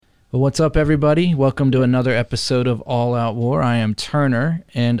Well, what's up, everybody? Welcome to another episode of All Out War. I am Turner,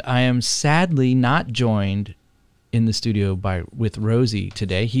 and I am sadly not joined in the studio with Rosie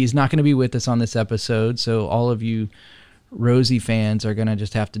today. He's not going to be with us on this episode, so all of you Rosie fans are going to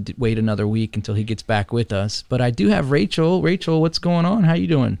just have to wait another week until he gets back with us. But I do have Rachel. Rachel, what's going on? How you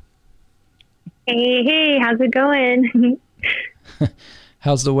doing? Hey, how's it going?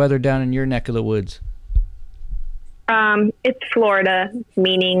 How's the weather down in your neck of the woods? It's Florida,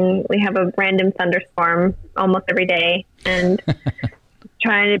 meaning we have a random thunderstorm almost every day, and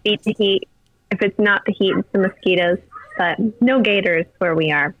trying to beat the heat. If it's not the heat, it's the mosquitoes, but no gators where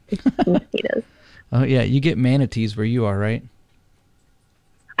we are. It's the mosquitoes. Oh, yeah. You get manatees where you are, right?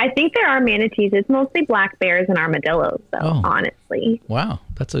 I think there are manatees. It's mostly black bears and armadillos, though, honestly. Wow.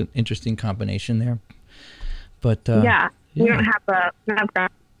 That's an interesting combination there. But yeah. We don't have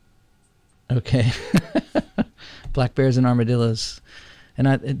ground. Okay. Black bears and armadillos.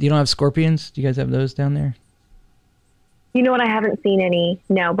 And you don't have scorpions? Do you guys have those down there? You know what? I haven't seen any.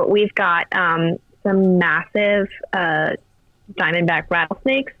 No, but we've got some massive diamondback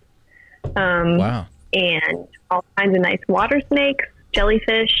rattlesnakes. Wow. And all kinds of nice water snakes,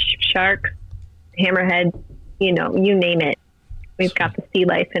 jellyfish, sharks, hammerhead, you name it. We've got the sea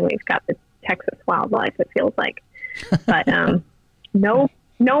life and we've got the Texas wildlife, it feels like. But no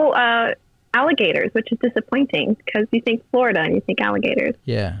alligators, which is disappointing because you think Florida and you think alligators.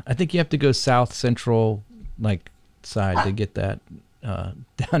 Yeah, I think you have to go south central side to get that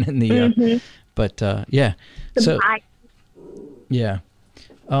down in the but yeah. So yeah.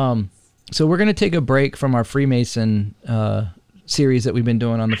 So we're going to take a break from our Freemason series that we've been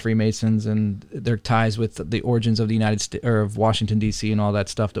doing on the Freemasons and their ties with the origins of the United States or of Washington D.C. and all that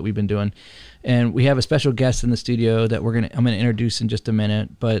stuff that we've been doing. And we have a special guest in the studio that I'm going to introduce in just a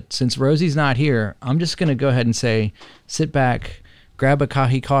minute. But since Rosie's not here, I'm just going to go ahead and say, sit back, grab a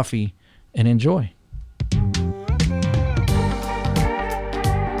Kahi coffee, and enjoy.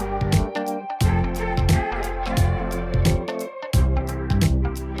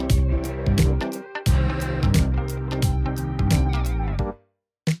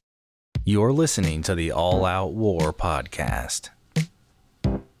 You're listening to the All Out War podcast.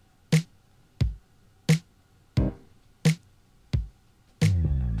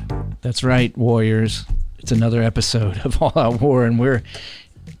 That's right, Warriors. It's another episode of All Out War, and we're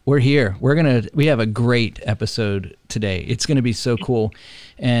here. We have a great episode today. It's gonna be so cool.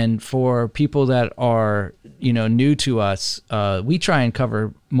 And for people that are new to us, we try and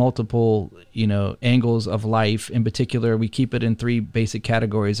cover multiple angles of life. In particular, we keep it in three basic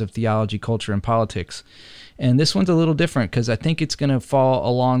categories of theology, culture, and politics. And this one's a little different because I think it's gonna fall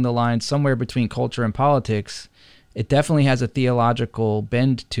along the line somewhere between culture and politics. It definitely has a theological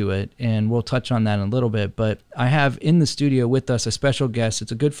bend to it, and we'll touch on that in a little bit. But I have in the studio with us a special guest.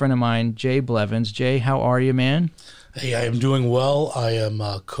 It's a good friend of mine, Jay Blevins. Jay, how are you, man? Hey, I am doing well. I am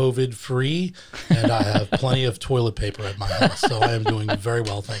COVID-free, and I have plenty of toilet paper at my house, so I am doing very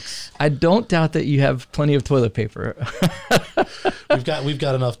well, thanks. I don't doubt that you have plenty of toilet paper. We've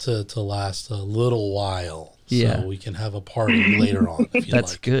got enough to last a little while. Yeah. So we can have a party later on. If you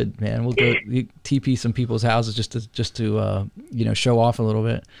That's like. good, man. We'll go TP some people's houses just to show off a little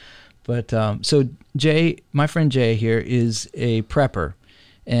bit. But so Jay, my friend Jay here is a prepper,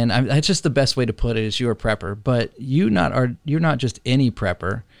 and that's just the best way to put it. Is you're a prepper, but you're not just any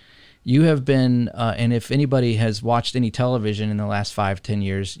prepper. You have been, and if anybody has watched any television in the last 5-10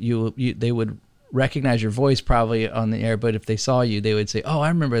 years, they would recognize your voice probably on the air, but if they saw you, they would say, "Oh, I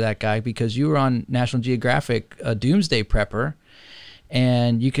remember that guy," because you were on National Geographic, Doomsday Prepper,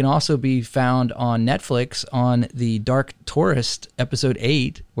 and you can also be found on Netflix on the Dark Tourist episode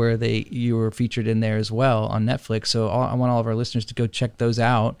 8, where you were featured in there as well on Netflix. So I want all of our listeners to go check those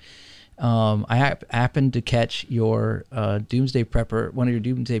out. I happened to catch your Doomsday Prepper, one of your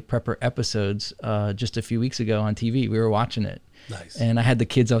Doomsday Prepper episodes, just a few weeks ago on TV. We were watching it. Nice. And I had the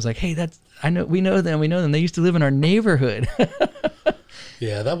kids. I was like, "Hey, we know them. They used to live in our neighborhood."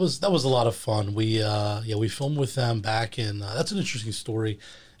 Yeah, that was a lot of fun. We filmed with them back in. That's an interesting story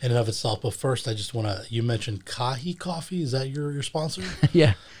in and of itself. But first, I just want to. You mentioned Kahi Coffee. Is that your sponsor?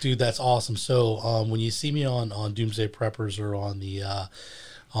 Yeah, dude, that's awesome. So when you see me on Doomsday Preppers or on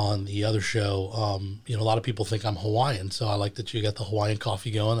the other show, a lot of people think I'm Hawaiian. So I like that you got the Hawaiian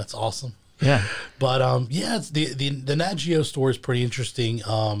coffee going. That's awesome. Yeah. But it's the Nat Geo story is pretty interesting.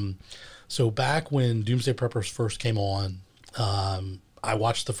 So back when Doomsday Preppers first came on, I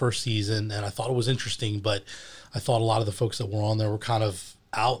watched the first season and I thought it was interesting, but I thought a lot of the folks that were on there were kind of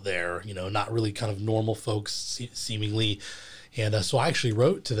out there, not really kind of normal folks seemingly. And so I actually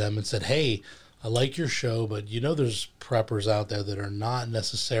wrote to them and said, "Hey, I like your show, but there's preppers out there that are not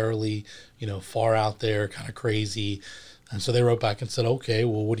necessarily, far out there, kind of crazy. And so they wrote back and said, okay,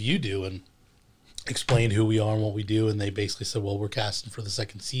 well, what do you do? And explained who we are and what we do. And they basically said, well, we're casting for the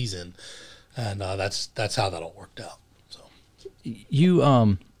second season. And that's how that all worked out.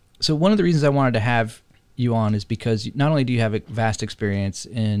 So so one of the reasons I wanted to have you on is because not only do you have a vast experience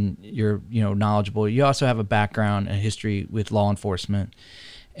and you're knowledgeable, you also have a background and history with law enforcement.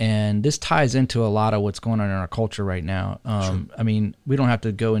 And this ties into a lot of what's going on in our culture right now. Sure. I mean, we don't have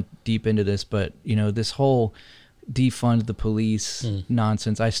to go deep into this, but this whole defund the police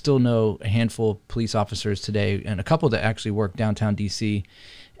nonsense. I still know a handful of police officers today, and a couple that actually work downtown DC,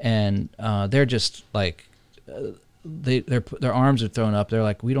 and they're just like their arms are thrown up. They're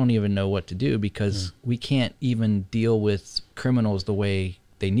like, we don't even know what to do because we can't even deal with criminals the way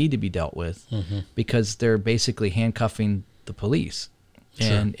they need to be dealt with because they're basically handcuffing the police.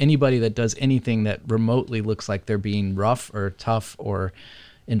 And anybody that does anything that remotely looks like they're being rough or tough or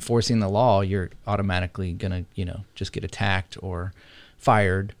enforcing the law, you're automatically going to, just get attacked or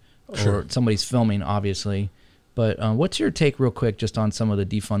fired or somebody's filming, obviously. But what's your take real quick just on some of the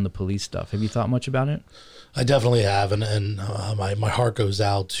defund the police stuff? Have you thought much about it? I definitely have. And my heart goes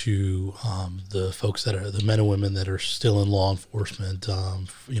out to the folks that are the men and women that are still in law enforcement,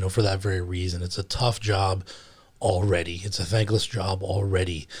 for that very reason. It's a tough job already. It's a thankless job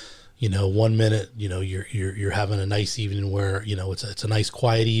already. 1 minute, you're having a nice evening where, it's a nice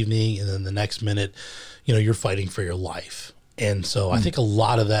quiet evening. And then the next minute, you're fighting for your life. And so I think a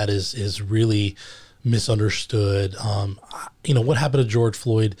lot of that is really misunderstood. What happened to George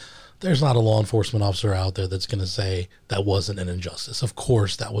Floyd? There's not a law enforcement officer out there that's going to say that wasn't an injustice. Of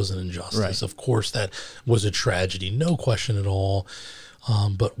course, that was an injustice. Right. Of course, that was a tragedy. No question at all.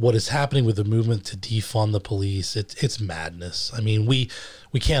 But what is happening with the movement to defund the police, it's madness. I mean, we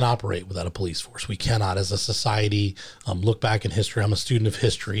can't operate without a police force. We cannot, as a society, look back in history. I'm a student of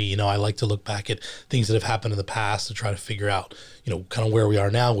history. I like to look back at things that have happened in the past to try to figure out, kind of where we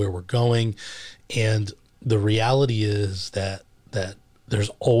are now, where we're going. And the reality is that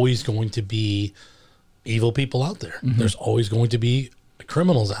there's always going to be evil people out there. Mm-hmm. There's always going to be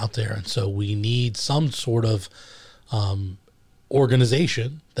criminals out there. And so we need some sort of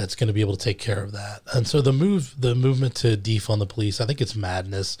organization that's going to be able to take care of that. And so the movement to defund the police, I think it's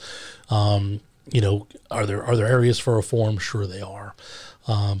madness. Are there areas for reform? Sure they are.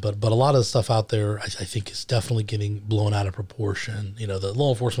 But a lot of the stuff out there, I think is definitely getting blown out of proportion. The law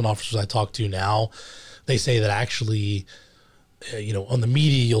enforcement officers I talk to now, they say that actually, on the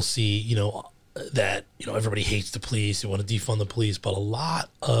media, you'll see, that, everybody hates the police. They want to defund the police, but a lot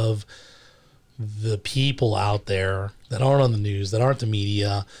of the people out there that aren't on the news, that aren't the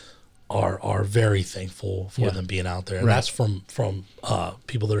media, are very thankful for them being out there. And that's from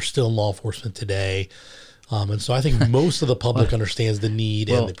people that are still in law enforcement today. And so I think most of the public understands the need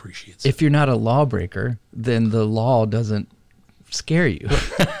and appreciates it. If you're not a lawbreaker, then the law doesn't scare you,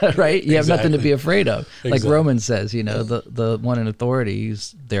 right? You have nothing to be afraid of. Like Romans says, the one in authority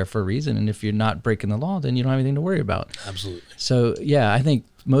is there for a reason. And if you're not breaking the law, then you don't have anything to worry about. Absolutely. So, I think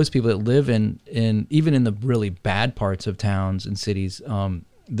most people that live in even in the really bad parts of towns and cities,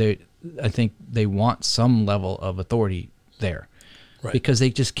 I think they want some level of authority there. Right. Because they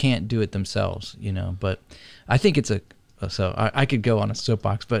just can't do it themselves, But I think it's so I could go on a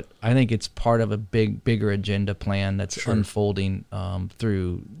soapbox, but I think it's part of a bigger agenda plan that's unfolding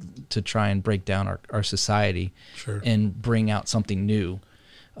through to try and break down our society and bring out something new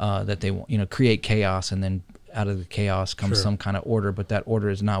that they want, create chaos, and then out of the chaos comes some kind of order, but that order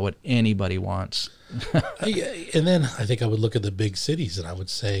is not what anybody wants. And then I think I would look at the big cities and I would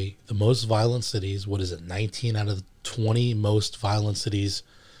say the most violent cities, 19 out of the 20 most violent cities,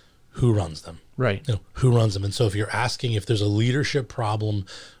 who runs them? Right. Who runs them? And so if you're asking if there's a leadership problem,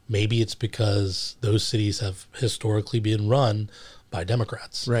 maybe it's because those cities have historically been run by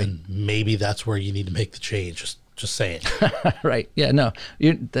Democrats. Right. And maybe that's where you need to make the change. Just saying. Right. Yeah, no.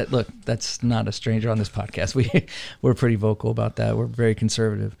 Look, that's not a stranger on this podcast. We're pretty vocal about that. We're very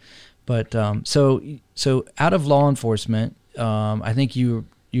conservative. But so out of law enforcement, I think you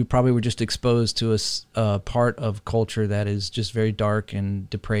probably were just exposed to a part of culture that is just very dark and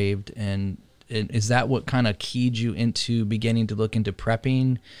depraved. And is that what kind of keyed you into beginning to look into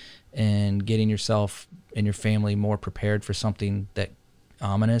prepping and getting yourself and your family more prepared for something that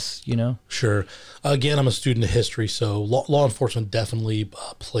ominous, Sure. Again, I'm a student of history, so law enforcement definitely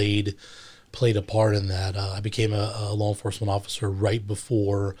played a part in that. I became a law enforcement officer right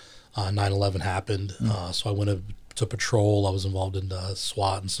before 9/11 happened. So I went to patrol. I was involved in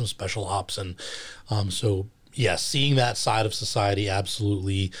SWAT and some special ops. And seeing that side of society,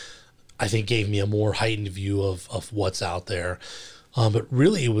 absolutely. I think gave me a more heightened view of what's out there. But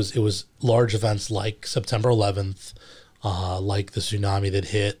really, it was large events like September 11th, like the tsunami that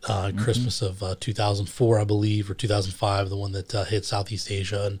hit Christmas of 2004, I believe, or 2005, the one that hit Southeast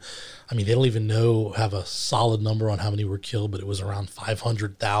Asia. And I mean, they don't even have a solid number on how many were killed, but it was around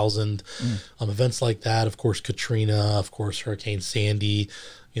 500,000. Events like that, of course, Katrina, of course, Hurricane Sandy,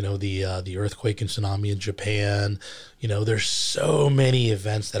 the earthquake and tsunami in Japan. There's so many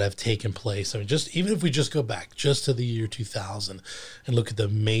events that have taken place. I mean, even if we just go back just to the year 2000 and look at the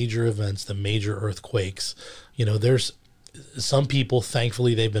major events, the major earthquakes, there's some people,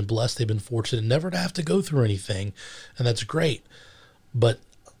 thankfully, they've been blessed, they've been fortunate never to have to go through anything, and that's great. But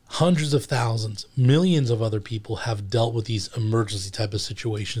hundreds of thousands, millions of other people have dealt with these emergency type of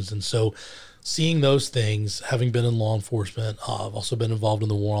situations. And so seeing those things, having been in law enforcement, I've also been involved in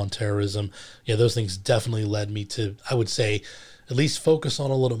the war on terrorism. Yeah, those things definitely led me to, I would say, at least focus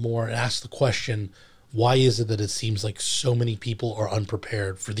on a little more and ask the question, why is it that it seems like so many people are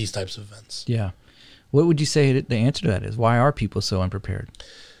unprepared for these types of events? Yeah. What would you say the answer to that is? Why are people so unprepared?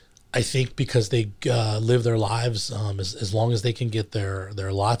 I think because they live their lives as long as they can get their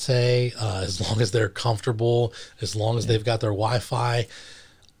latte, as long as they're comfortable, as long as they've got their Wi-Fi.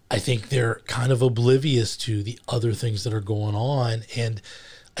 I think they're kind of oblivious to the other things that are going on. And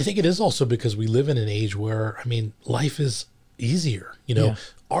I think it is also because we live in an age where, I mean, life is easier.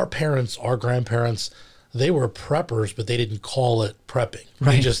 Our parents, our grandparents, they were preppers, but they didn't call it prepping.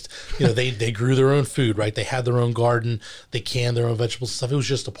 Right. They just, they grew their own food, right? They had their own garden. They canned their own vegetables and stuff. It was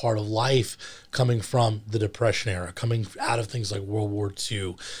just a part of life coming from the Depression era, coming out of things like World War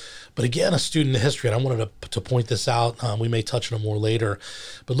II. But again, a student of history, and I wanted to point this out. We may touch on it more later.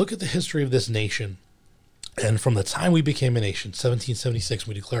 But look at the history of this nation. And from the time we became a nation, 1776,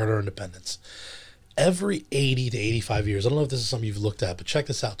 we declared our independence. Every 80 to 85 years, I don't know if this is something you've looked at, but check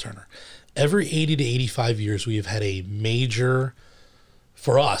this out, Turner. Every 80 to 85 years, we have had a major,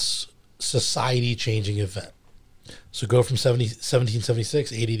 for us, society-changing event. So go from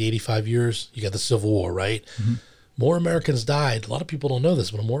 1776, 80 to 85 years, you got the Civil War, right? Mm-hmm. More Americans died. A lot of people don't know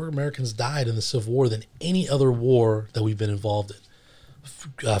this, but more Americans died in the Civil War than any other war that we've been involved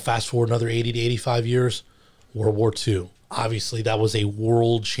in. Fast forward another 80 to 85 years, World War II. Obviously, that was a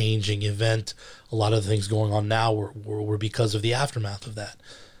world-changing event. A lot of the things going on now were because of the aftermath of that.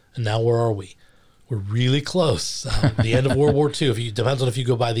 And now where are we? We're really close. The end of World War II. Depends on if you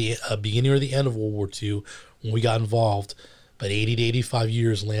go by the beginning or the end of World War II when we got involved. But 80 to 85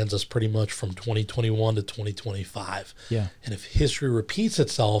 years lands us pretty much from 2021 to 2025. Yeah. And if history repeats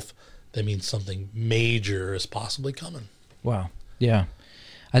itself, that means something major is possibly coming. Wow. Yeah.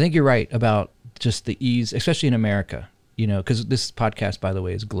 I think you're right about just the ease, especially in America, because this podcast, by the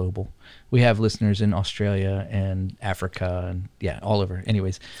way, is global. We have listeners in Australia and Africa and all over.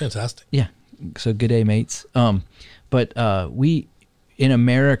 Anyways. Fantastic. Yeah. So good day, mates. But we, in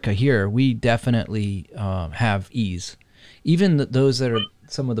America here, we definitely have ease. Even those that are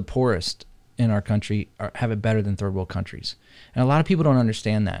some of the poorest in our country have it better than third world countries. And a lot of people don't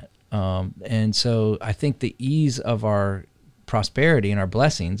understand that. And so I think the ease of our prosperity and our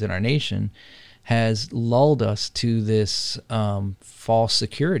blessings in our nation has lulled us to this false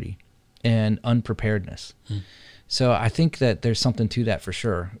security and unpreparedness. So I think that there's something to that for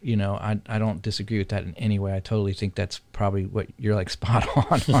sure. I don't disagree with that in any way. I totally think that's probably what you're like spot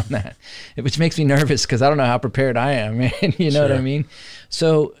on that, which makes me nervous because I don't know how prepared I am, man. You know what I mean?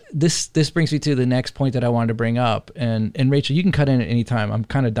 So this brings me to the next point that I wanted to bring up. And Rachel, you can cut in at any time. I'm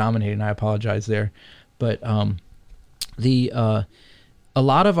kind of dominating. I apologize there. But a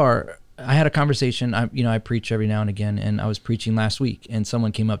lot of I had a conversation. I preach every now and again, and I was preaching last week, and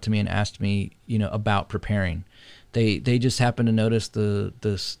someone came up to me and asked me, about preparing. They just happen to notice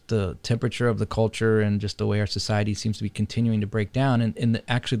the temperature of the culture and just the way our society seems to be continuing to break down. And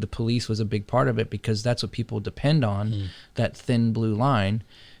actually the police was a big part of it because that's what people depend on, that thin blue line,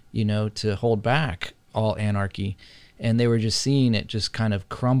 to hold back all anarchy. And they were just seeing it just kind of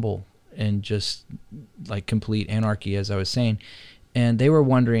crumble and just like complete anarchy, as I was saying. And they were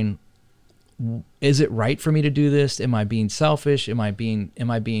wondering, is it right for me to do this? Am I being selfish? Am I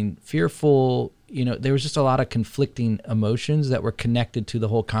being fearful? There was just a lot of conflicting emotions that were connected to the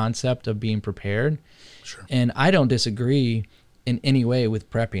whole concept of being prepared. Sure. And I don't disagree in any way with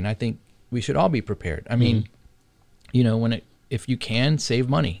prepping. I think we should all be prepared. I mean, if you can, save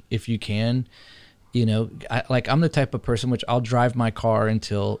money. If you can, I'm the type of person which I'll drive my car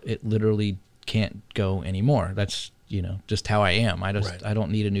until it literally can't go anymore. That's just how I am. I don't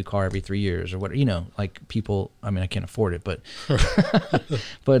need a new car every 3 years or what, like people, I mean, I can't afford it, but,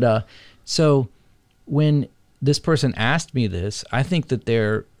 so when this person asked me this, I think that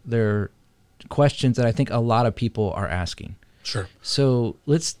they're they're questions that I think a lot of people are asking. Sure. So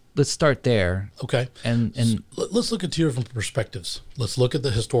let's start there. Okay. And Let's look at two different perspectives. Let's look at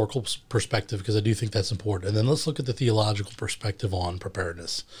the historical perspective, because I do think that's important. And then let's look at the theological perspective on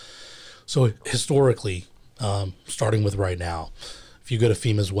preparedness. So historically, starting with right now, if you go to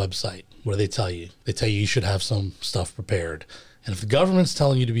FEMA's website, what do they tell you? They tell you should have some stuff prepared. And if the government's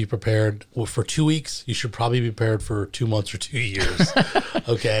telling you to be prepared for 2 weeks, you should probably be prepared for 2 months or 2 years.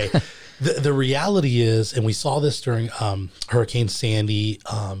 Okay. The reality is, and we saw this during Hurricane Sandy,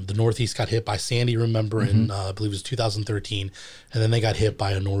 the Northeast got hit by Sandy, remember, in I believe it was 2013, and then they got hit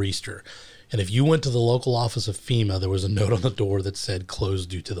by a nor'easter. And if you went to the local office of FEMA, there was a note on the door that said closed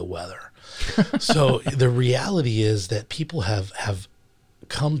due to the weather. So the reality is that people have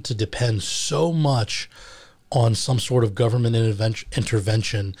come to depend so much on some sort of government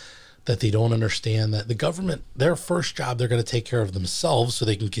intervention that they don't understand that the government, their first job, they're going to take care of themselves so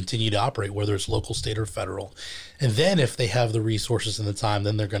they can continue to operate, whether it's local, state, or federal. And then if they have the resources and the time,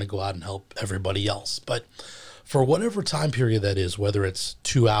 then they're going to go out and help everybody else. But for whatever time period that is, whether it's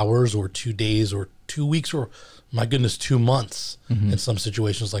 2 hours or 2 days or 2 weeks or, my goodness, 2 months, in some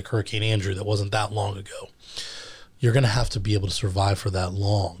situations like Hurricane Andrew, that wasn't that long ago, you're going to have to be able to survive for that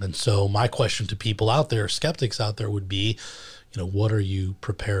long. And so my question to people out there, skeptics out there, would be, what are you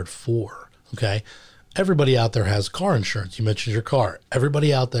prepared for? Okay. Everybody out there has car insurance. You mentioned your car.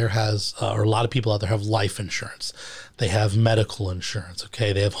 Everybody out there has, or a lot of people out there have life insurance. They have medical insurance.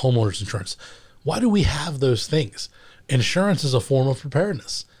 Okay. They have homeowners insurance. Why do we have those things? Insurance is a form of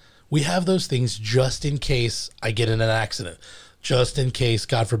preparedness. We have those things just in case I get in an accident, just in case,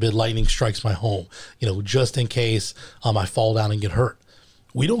 God forbid, lightning strikes my home, just in case I fall down and get hurt.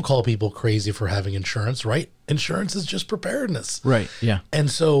 We don't call people crazy for having insurance, right? Insurance is just preparedness. Right. Yeah. And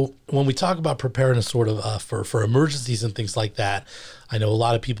so when we talk about preparedness sort of for emergencies and things like that, I know a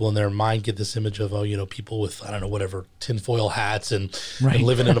lot of people in their mind get this image of, people with, I don't know, whatever, tinfoil hats and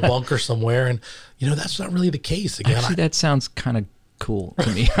living in a bunker somewhere. And, that's not really the case. Again, actually, that sounds kind of cool to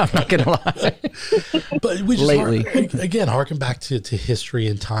me. I'm not going to lie. But we just lately, harken back to history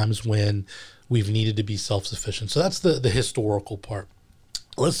and times when we've needed to be self-sufficient. So that's the historical part.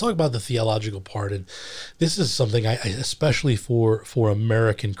 Let's talk about the theological part. And this is something I especially for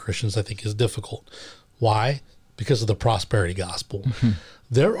American Christians, I think is difficult. Why? Because of the prosperity gospel.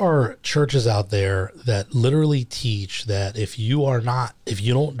 There are churches out there that literally teach that if you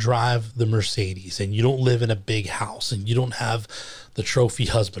don't drive the Mercedes and you don't live in a big house and you don't have the trophy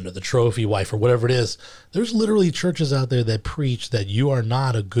husband or the trophy wife or whatever it is, there's literally churches out there that preach that you are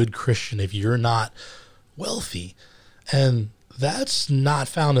not a good Christian if you're not wealthy. And that's not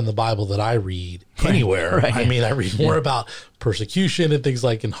found in the Bible that I read anywhere. Right. I mean, I read more about persecution and things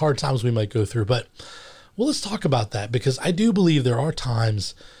like in hard times we might go through. But let's talk about that, because I do believe there are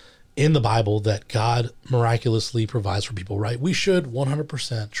times in the Bible that God miraculously provides for people, right? We should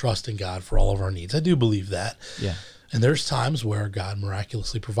 100% trust in God for all of our needs. I do believe that. Yeah. And there's times where God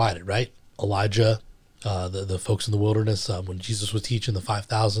miraculously provided, right? Elijah, the folks in the wilderness, when Jesus was teaching the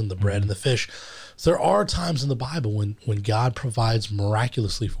 5,000, the bread and the fish. So there are times in the Bible when God provides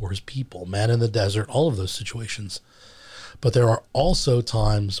miraculously for his people, man in the desert, all of those situations. But there are also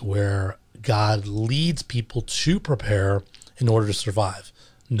times where God leads people to prepare in order to survive.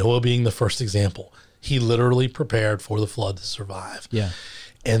 Noah being the first example. He literally prepared for the flood to survive. Yeah.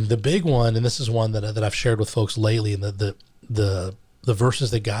 And the big one, and this is one that I've shared with folks lately, and the verses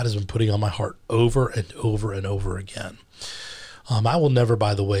that God has been putting on my heart over and over and over again. I will never,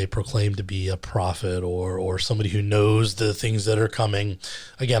 by the way, proclaim to be a prophet or somebody who knows the things that are coming.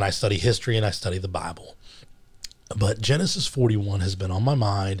 Again, I study history and I study the Bible. But Genesis 41 has been on my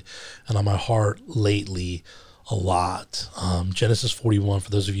mind and on my heart lately a lot. Genesis 41, for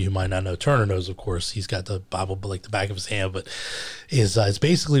those of you who might not know, Turner knows, of course, he's got the Bible like the back of his hand, but it's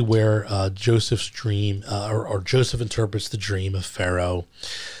basically where Joseph's dream, or Joseph interprets the dream of Pharaoh.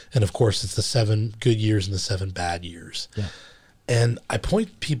 And of course, it's the 7 good years and the 7 bad years. Yeah. And I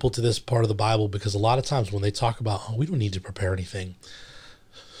point people to this part of the Bible because a lot of times when they talk about, we don't need to prepare anything.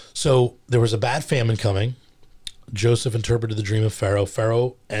 So there was a bad famine coming. Joseph interpreted the dream of Pharaoh.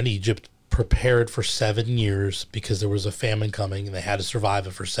 Pharaoh and Egypt prepared for 7 years because there was a famine coming and they had to survive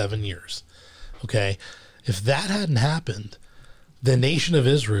it for 7 years. Okay. If that hadn't happened, the nation of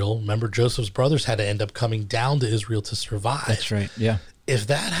Israel, remember Joseph's brothers had to end up coming down to Israel to survive. That's right. Yeah. If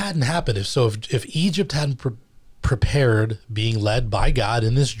that hadn't happened, if Egypt hadn't prepared, being led by God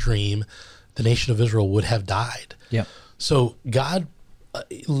in this dream, the nation of Israel would have died. Yeah. So God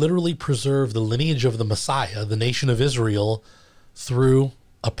literally preserved the lineage of the Messiah, the nation of Israel, through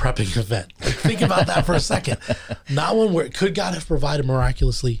a prepping event. Like, think about that for a second. Not one where could God have provided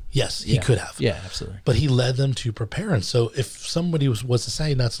miraculously? Yes, he could have. Yeah, absolutely. But he led them to prepare. And so if somebody was to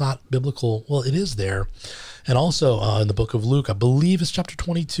say that's not biblical, well, it is there. And also in the book of Luke, I believe it's chapter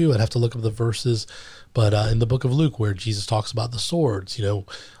 22. I'd have to look up the verses. But in the book of Luke, where Jesus talks about the swords,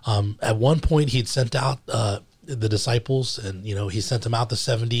 at one point he'd sent out the disciples, and he sent them out, the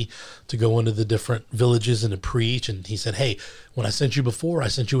 70, to go into the different villages and to preach. And he said, hey, when I sent you before, I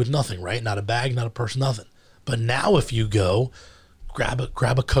sent you with nothing, right? Not a bag, not a purse, nothing. But now if you go, grab a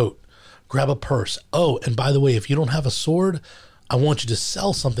coat, grab a purse. Oh, and by the way, if you don't have a sword, I want you to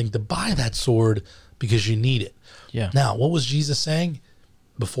sell something to buy that sword because you need it. Yeah. Now, what was Jesus saying?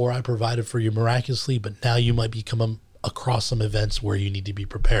 Before I provided for you miraculously, but now you might be coming across some events where you need to be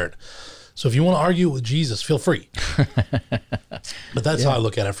prepared. So if you want to argue with Jesus, feel free. But that's how I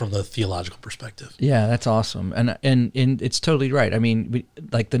look at it from the theological perspective. Yeah, that's awesome. And it's totally right. I mean,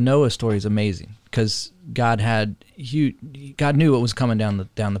 like the Noah story is amazing because God knew what was coming down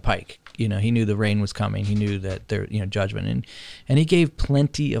the pike. He knew the rain was coming. He knew that there, judgment, and he gave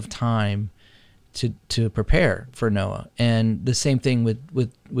plenty of time to prepare for Noah. And the same thing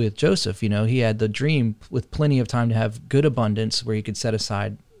with Joseph. He had the dream with plenty of time to have good abundance where he could set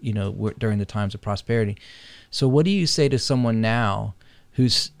aside during the times of prosperity. So what do you say to someone now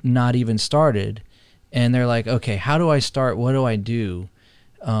who's not even started and they're like, okay, how do I start? What do I do?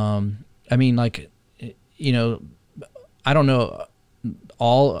 I don't know.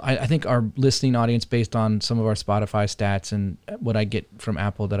 I think our listening audience, based on some of our Spotify stats and what I get from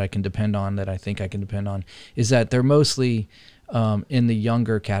Apple that I can depend on, that I think I can depend on, is that they're mostly in the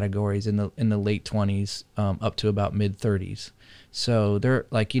younger categories, in the late 20s up to about mid 30s. So they're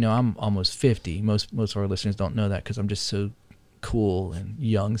like, I'm almost 50. Most of our listeners don't know that because I'm just so cool and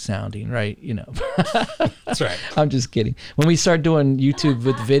young sounding, right? That's right. I'm just kidding. When we start doing YouTube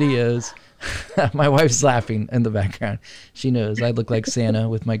with videos, my wife's laughing in the background. She knows I look like Santa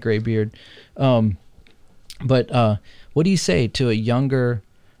with my gray beard. But what do you say to a younger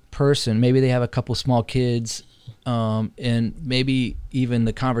person? Maybe they have a couple small kids, and maybe even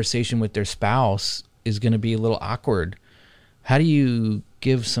the conversation with their spouse is going to be a little awkward. How do you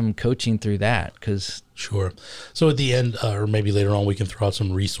give some coaching through that? Sure. So at the end, or maybe later on, we can throw out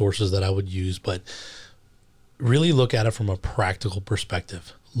some resources that I would use, but really look at it from a practical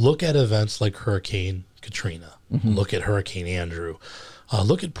perspective. Look at events like Hurricane Katrina. Mm-hmm. Look at Hurricane Andrew.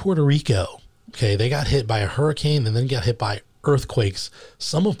 Look at Puerto Rico. Okay, they got hit by a hurricane and then got hit by earthquakes.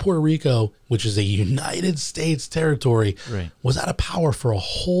 Some of Puerto Rico, which is a United States territory, right, was out of power for a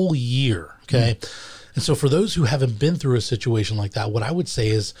whole year. Okay. Mm-hmm. And so for those who haven't been through a situation like that, what I would say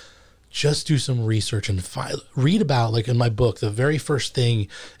is just do some research and read about, like in my book, the very first thing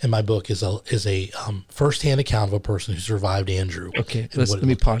in my book is a firsthand account of a person who survived Andrew. Okay, let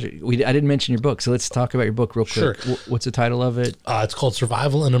me pause it. I didn't mention your book, so let's talk about your book real quick. Sure. What's the title of it? It's called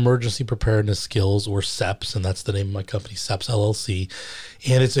Survival and Emergency Preparedness Skills, or SEPS, and that's the name of my company, SEPS LLC.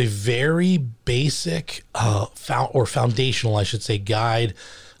 And it's a very basic foundational, I should say, guide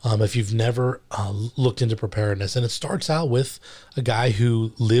if you've never looked into preparedness. And it starts out with a guy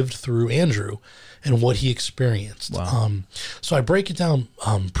who lived through Andrew and what he experienced. Wow. So I break it down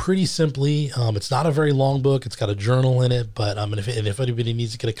pretty simply. It's not a very long book. It's got a journal in it, but and if anybody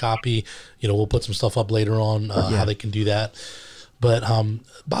needs to get a copy, we'll put some stuff up later on how they can do that. But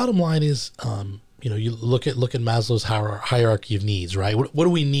bottom line is, you look at Maslow's hierarchy of needs, right? What do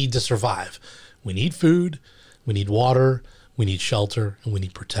we need to survive? We need food, we need water, we need shelter, and we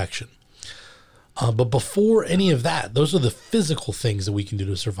need protection. But before any of that, those are the physical things that we can do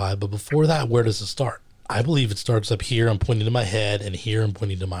to survive. But before that, where does it start? I believe it starts up here. I'm pointing to my head, and here I'm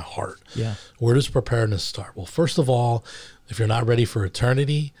pointing to my heart. Yeah. Where does preparedness start? Well, first of all, if you're not ready for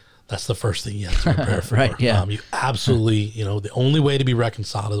eternity, that's the first thing you have to prepare for. Right, yeah. You absolutely, the only way to be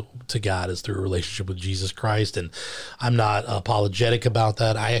reconciled to God is through a relationship with Jesus Christ. And I'm not apologetic about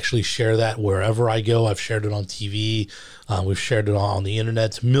that. I actually share that wherever I go. I've shared it on TV. We've shared it on the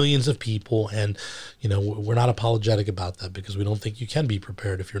internet to millions of people. And, we're not apologetic about that because we don't think you can be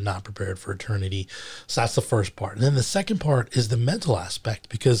prepared if you're not prepared for eternity. So that's the first part. And then the second part is the mental aspect,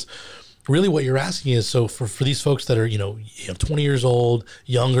 because really what you're asking is, so for these folks that are, 20 years old,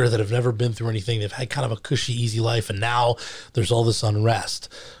 younger, that have never been through anything, they've had kind of a cushy, easy life, and now there's all this unrest.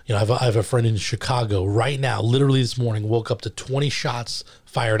 I have a friend in Chicago right now, literally this morning, woke up to 20 shots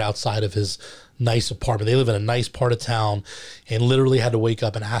fired outside of his nice apartment. They live in a nice part of town, and literally had to wake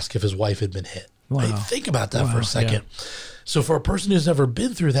up and ask if his wife had been hit. Wow. Right? Think about that for a second. Yeah. So for a person who's never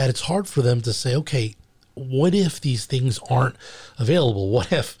been through that, it's hard for them to say, okay, what if these things aren't available?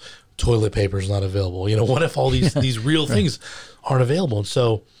 What if toilet paper is not available? You know, what if all these real things aren't available? And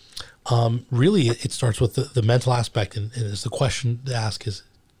so really it starts with the mental aspect. And it's the question to ask is,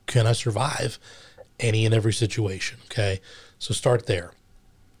 can I survive any and every situation? Okay. So start there.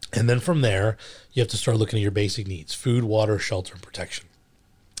 And then from there, you have to start looking at your basic needs: food, water, shelter, and protection.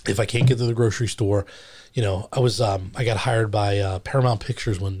 If I can't get to the grocery store, you know, I got hired by Paramount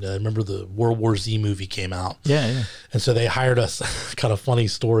Pictures when remember the World War Z movie came out. Yeah. And so they hired us. Kind of funny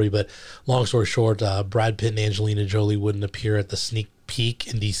story, but long story short, Brad Pitt and Angelina Jolie wouldn't appear at the sneak peek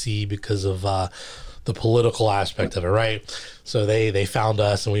in DC because of the political aspect of it, right? So they found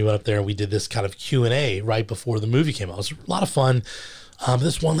us, and we went up there and we did this kind of Q&A right before the movie came out. It was a lot of fun.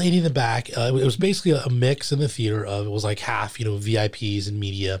 This one lady in the back, it was basically a mix in the theater of, it was like half, you know, VIPs and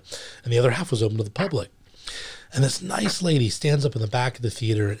media, and the other half was open to the public. And this nice lady stands up in the back of the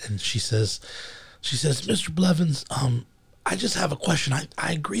theater and she says, Mr. Blevins, I just have a question.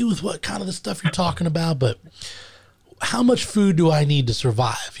 I agree with what kind of the stuff you're talking about, but how much food do I need to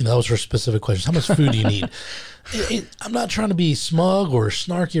survive? You know, that was her specific question. How much food do you need? I'm not trying to be smug or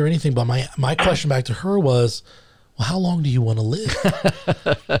snarky or anything, but my question back to her was, well, how long do you want to live?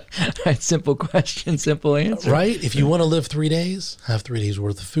 Right, simple question, simple answer. Right? If you want to live 3 days, have 3 days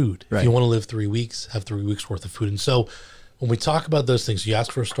worth of food. Right. If you want to live 3 weeks, have 3 weeks worth of food. And so when we talk about those things, you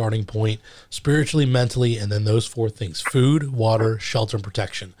ask for a starting point spiritually, mentally, and then those 4 things: food, water, shelter, and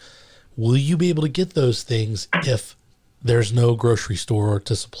protection. Will you be able to get those things if there's no grocery store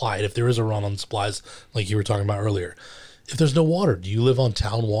to supply it? If there is a run on supplies, like you were talking about earlier? If there's no water, do you live on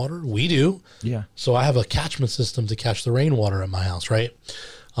town water? We do. Yeah. So I have a catchment system to catch the rainwater at my house, right?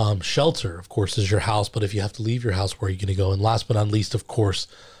 Shelter, of course, is your house, but if you have to leave your house, where are you going to go? And last but not least, of course,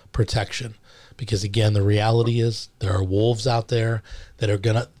 protection. Because again, the reality is there are wolves out there that are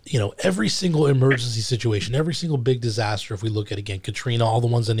going to, you know, every single emergency situation, every single big disaster, if we look at, again, Katrina, all the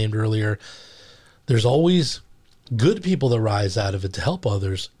ones I named earlier, there's always good people that rise out of it to help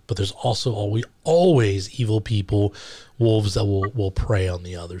others, but there's also always evil people, wolves that will prey on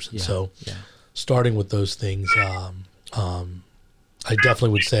the others. And starting with those things, I definitely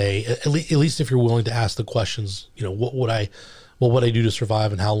would say, at least if you're willing to ask the questions, you know, what would I do to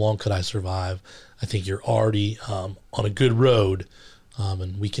survive and how long could I survive? I think you're already on a good road,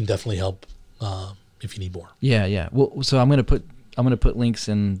 and we can definitely help if you need more. Yeah. Well, so I'm gonna put links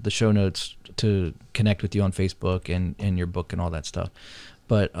in the show notes to connect with you on Facebook and your book and all that stuff.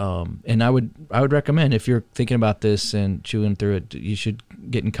 But and I would recommend, if you're thinking about this and chewing through it, you should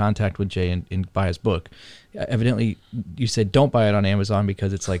get in contact with Jay and buy his book. Evidently, you said don't buy it on Amazon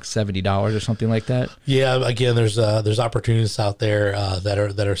because it's like $70 or something like that. Yeah, again, there's opportunists out there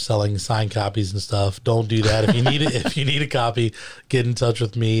that are selling signed copies and stuff. Don't do that. If you need it, if you need a copy, get in touch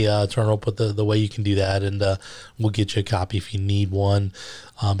with me. Turner will put the way you can do that, and we'll get you a copy if you need one.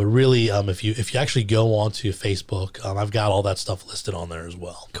 But really, if you actually go onto Facebook, I've got all that stuff listed on there as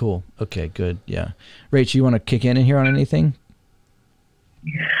well. Cool. Okay. Good. Yeah. Rach, you want to kick in here on anything?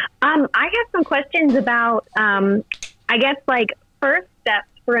 I have some questions about, I guess, like, first steps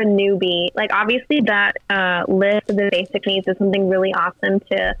for a newbie. Like, obviously that list of the basic needs is something really awesome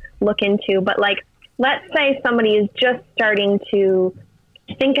to look into. But, like, let's say somebody is just starting to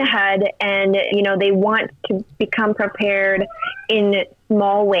think ahead and, you know, they want to become prepared in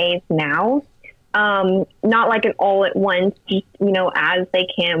small ways now. Not like an all at once, just, you know, as they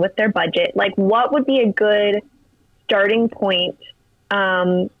can with their budget. Like, what would be a good starting point?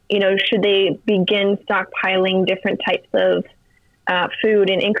 You know, should they begin stockpiling different types of food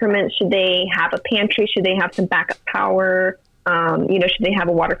in increments? Should they have a pantry? Should they have some backup power? You know, should they have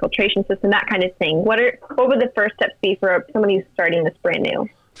a water filtration system? That kind of thing. What would the first steps be for somebody who's starting this brand new?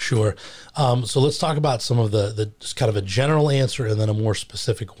 Sure. So let's talk about some of the just kind of a general answer and then a more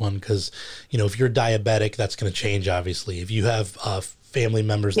specific one, because, you know, if you're diabetic, that's going to change, obviously. If you have family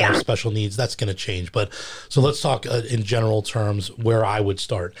members that have special needs, that's going to change. But so let's talk in general terms where I would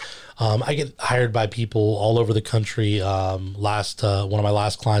start. I get hired by people all over the country. One of my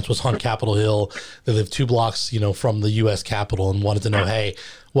last clients was on Capitol Hill. They live 2 blocks, you know, from the U.S. Capitol, and wanted to know, hey,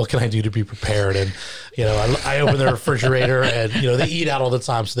 what can I do to be prepared? And, you know, I open their refrigerator and, you know, they eat out all the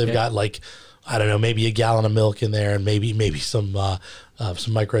time. So they've got, like, I don't know, maybe a gallon of milk in there and maybe some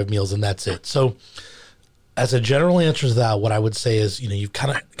microwave meals, and that's it. So as a general answer to that, what I would say is, you know, you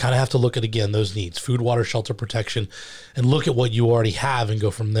kind of have to look at, again, those needs: food, water, shelter, protection, and look at what you already have and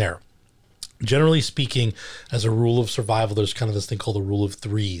go from there. Generally speaking, as a rule of survival, there's kind of this thing called the rule of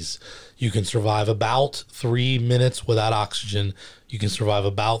threes. You can survive about 3 minutes without oxygen. You can survive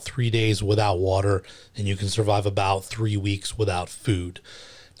about 3 days without water, and you can survive about 3 weeks without food.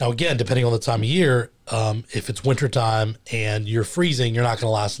 Now, again, depending on the time of year, if it's wintertime and you're freezing, you're not going to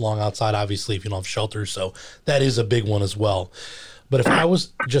last long outside, obviously, if you don't have shelter. So that is a big one as well. But if I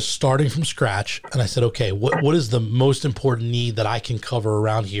was just starting from scratch and I said, okay, what is the most important need that I can cover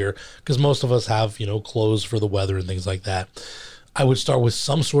around here? Because most of us have, clothes for the weather and things like that. I would start with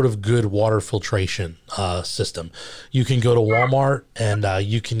some sort of good water filtration system. You can go to Walmart and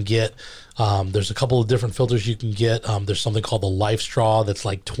you can get, there's a couple of different filters you can get. There's something called the Life Straw that's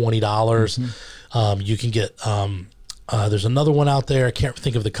like $20. Mm-hmm. You can get, there's another one out there. I can't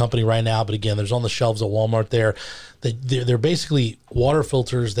think of the company right now, but again, there's on the shelves at Walmart there. They're basically water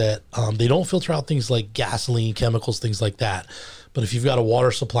filters that they don't filter out things like gasoline, chemicals, things like that. But if you've got a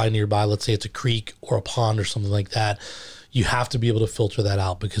water supply nearby, let's say it's a creek or a pond or something like that, you have to be able to filter that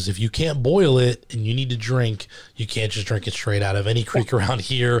out, because if you can't boil it and you need to drink, you can't just drink it straight out of any creek around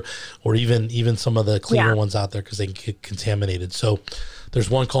here, or even some of the cleaner ones out there, because they can get contaminated. So there's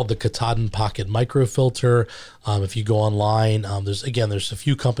one called the Katahdin Pocket Microfilter. If you go online, there's a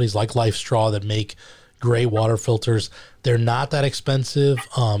few companies like Life Straw that make great water filters. They're not that expensive.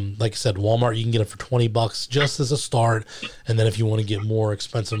 Like I said, Walmart, you can get it for $20 just as a start. And then if you want to get more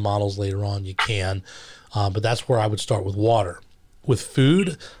expensive models later on, you can. But that's where I would start with water. With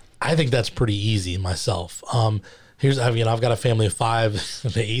food, I think that's pretty easy myself. I've got a family of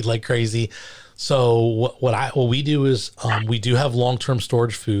 5. They eat like crazy. So what we do is we do have long-term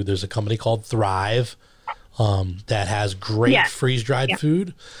storage food. There's a company called Thrive that has great freeze-dried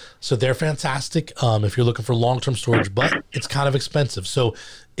food. So they're fantastic if you're looking for long-term storage, but it's kind of expensive. So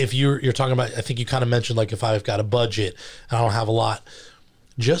if you're talking about, I think you kind of mentioned, like, if I've got a budget and I don't have a lot,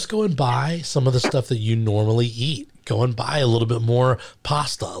 just go and buy some of the stuff that you normally eat. Go and buy a little bit more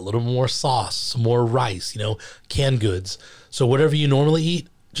pasta, a little more sauce, some more rice, canned goods. So whatever you normally eat,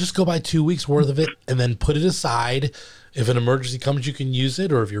 just go buy 2 weeks worth of it and then put it aside. If an emergency comes, you can use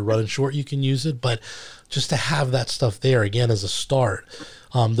it, or if you're running short, you can use it. But just to have that stuff there, again, as a start.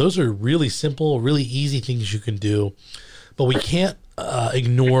 Those are really simple, really easy things you can do. But we can't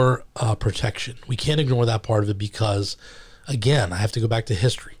ignore protection. We can't ignore that part of it, because, again, I have to go back to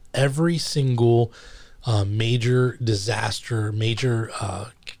history. Every single major disaster, major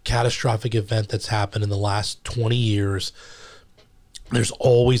catastrophic event that's happened in the last 20 years, there's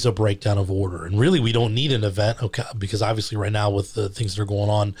always a breakdown of order. And really, we don't need an event, okay, because obviously right now with the things that are going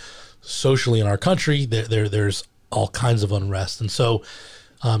on socially in our country, there's all kinds of unrest. And so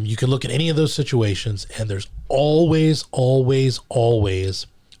you can look at any of those situations, and there's always, always, always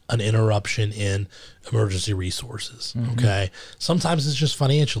an interruption in emergency resources. Mm-hmm. Okay. Sometimes it's just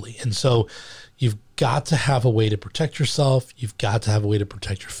financially. And so you've got to have a way to protect yourself. You've got to have a way to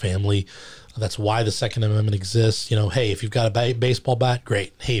protect your family. That's why the Second Amendment exists. Hey, if you've got a baseball bat,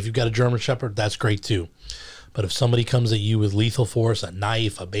 great. Hey, if you've got a German Shepherd, that's great too. But if somebody comes at you with lethal force, a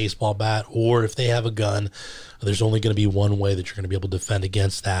knife, a baseball bat, or if they have a gun, there's only going to be one way that you're going to be able to defend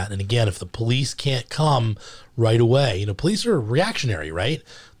against that. And again, if the police can't come right away, police are reactionary, right?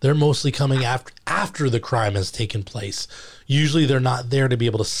 They're mostly coming after the crime has taken place. Usually they're not there to be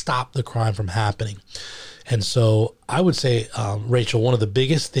able to stop the crime from happening. And so I would say, Rachel, one of the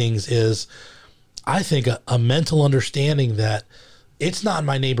biggest things is, I think, a mental understanding that it's not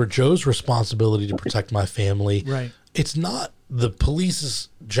my neighbor Joe's responsibility to protect my family. Right. It's not the police's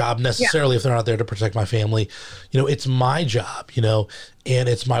job necessarily if they're not there to protect my family. It's my job, and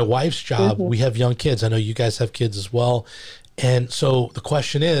it's my wife's job. Mm-hmm. We have young kids. I know you guys have kids as well. And so the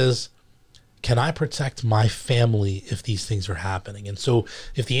question is, can I protect my family if these things are happening? And so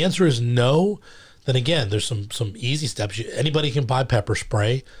if the answer is no, then again, there's some easy steps. Anybody can buy pepper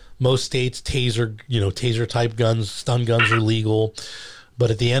spray. Most states, taser type guns, stun guns are legal. But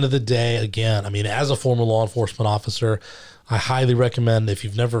at the end of the day, again, as a former law enforcement officer, I highly recommend, if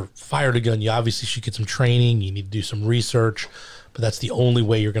you've never fired a gun, you obviously should get some training. You need to do some research, but that's the only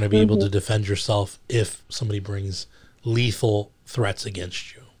way you're going to be able to defend yourself if somebody brings lethal threats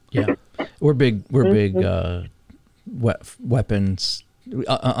against you. Yeah. We're big weapons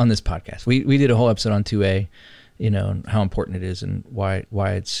on this podcast. We did a whole episode on 2A, and how important it is and why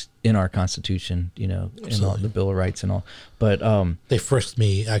it's in our Constitution, in all the Bill of Rights and all. But they frisked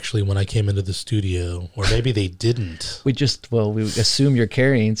me actually when I came into the studio, or maybe they didn't. We assume you're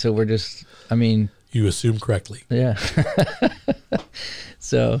carrying, so we're just, you assume correctly. Yeah.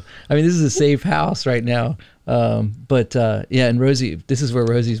 So, this is a safe house right now. And Rosie, this is where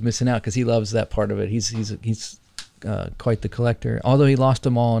Rosie's missing out, because he loves that part of it. He's quite the collector. Although he lost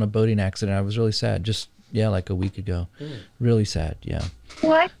them all in a boating accident. I was really sad. Just like a week ago. Really sad. Yeah.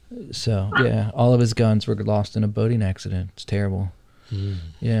 What? So all of his guns were lost in a boating accident. It's terrible.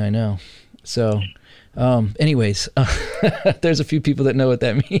 Yeah, I know. So, Anyways, there's a few people that know what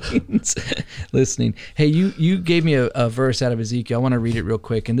that means listening. Hey, you gave me a verse out of Ezekiel. I want to read it real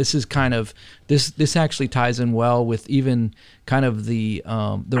quick. And this is kind of, this actually ties in well with even kind of the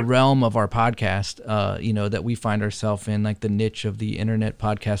realm of our podcast, that we find ourselves in, like the niche of the internet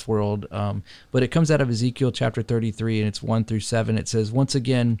podcast world. But it comes out of Ezekiel chapter 33, and it's 1-7. It says, "Once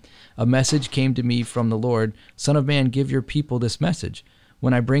again, a message came to me from the Lord. Son of man, give your people this message.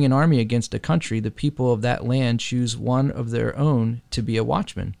 When I bring an army against a country, the people of that land choose one of their own to be a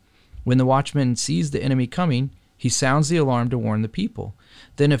watchman. When the watchman sees the enemy coming, he sounds the alarm to warn the people.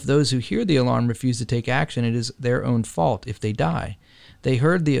 Then if those who hear the alarm refuse to take action, it is their own fault if they die. They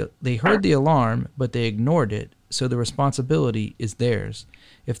heard the alarm, but they ignored it, so the responsibility is theirs.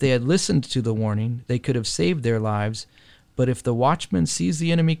 If they had listened to the warning, they could have saved their lives. But if the watchman sees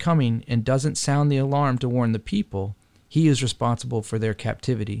the enemy coming and doesn't sound the alarm to warn the people, he is responsible for their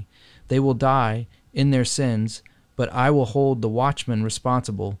captivity. They will die in their sins, but I will hold the watchman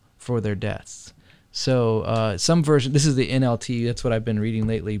responsible for their deaths." So some version, this is the NLT, that's what I've been reading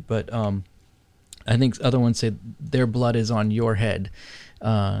lately, but I think other ones say their blood is on your head.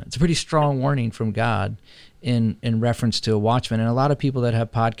 It's a pretty strong warning from God in reference to a watchman. And a lot of people that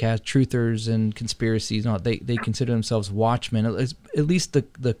have podcasts, truthers and conspiracies, they consider themselves watchmen. At least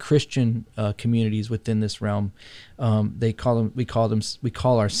the Christian communities within this realm, we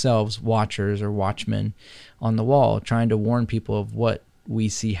call ourselves watchers or watchmen on the wall, trying to warn people of what we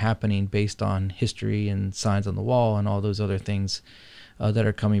see happening based on history and signs on the wall and all those other things that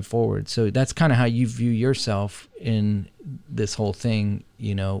are coming forward. So that's kind of how you view yourself in this whole thing,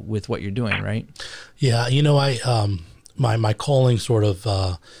 with what you're doing, right? Yeah. My calling sort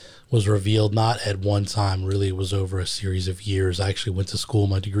of was revealed not at one time, really. It was over a series of years. I actually went to school.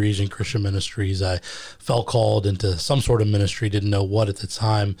 My degree is in Christian ministries. I felt called into some sort of ministry, didn't know what at the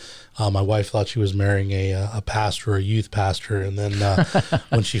time. My wife thought she was marrying a pastor, a youth pastor. And then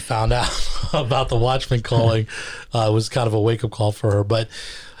when she found out about the watchman calling, it was kind of a wake-up call for her. But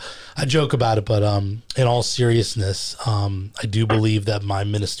I joke about it, but in all seriousness, I do believe that my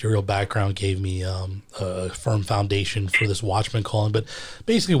ministerial background gave me a firm foundation for this watchman calling. But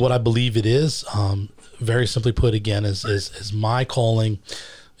basically what I believe it is, very simply put again, is my calling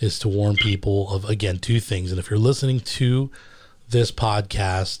is to warn people of, again, two things. And if you're listening to this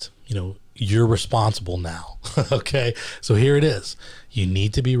podcast, you're responsible now. Okay. So here it is. You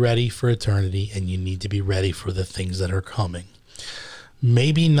need to be ready for eternity, and you need to be ready for the things that are coming.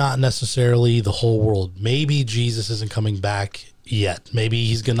 Maybe not necessarily the whole world. Maybe Jesus isn't coming back yet. Maybe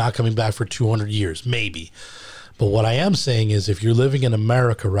he's not coming back for 200 years. Maybe. But what I am saying is, if you're living in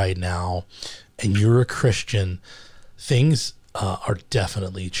America right now and you're a Christian, things are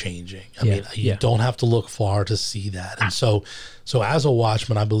definitely changing. I mean, you don't have to look far to see that. And so as a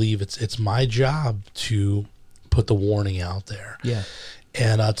watchman, I believe it's my job to put the warning out there. Yeah.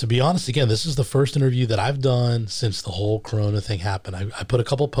 And to be honest, again, this is the first interview that I've done since the whole Corona thing happened. I put a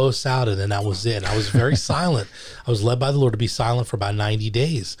couple posts out, and then that was it. I was very silent. I was led by the Lord to be silent for about 90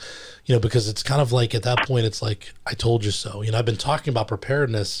 days, because it's kind of like at that point, it's like, I told you so. I've been talking about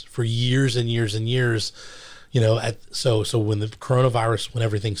preparedness for years and years and years, so when the coronavirus, when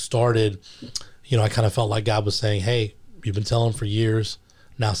everything started, I kind of felt like God was saying, hey, you've been telling for years.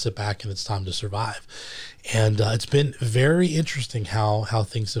 Now sit back and it's time to survive. And it's been very interesting how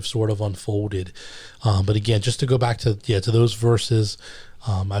things have sort of unfolded. But again, just to go back to those verses,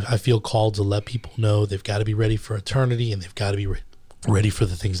 I feel called to let people know they've got to be ready for eternity, and they've got to be ready for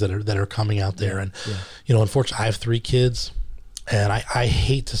the things that are coming out there. And unfortunately, I have 3 kids, and I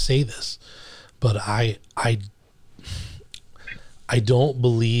hate to say this, but I don't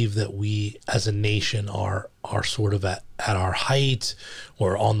believe that we as a nation are sort of at our height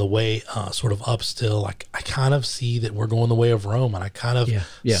or on the way sort of up still. I kind of see that we're going the way of Rome, and I kind of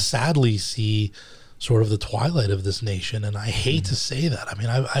sadly see sort of the twilight of this nation. And I hate to say that. I mean,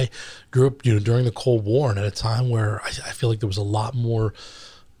 I grew up during the Cold War, and at a time where I feel like there was a lot more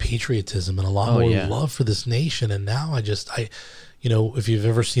patriotism and a lot more love for this nation. And now if you've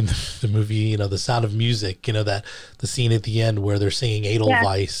ever seen the movie, The Sound of Music, the scene at the end where they're singing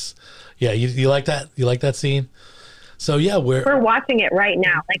Edelweiss. Yeah, you like that? You like that scene? So we're watching it right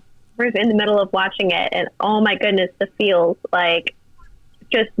now. Like, we're in the middle of watching it, and oh my goodness, the feels like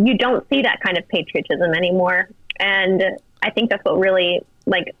just, you don't see that kind of patriotism anymore. And I think that's what really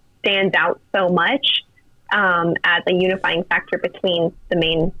stands out so much as a unifying factor between the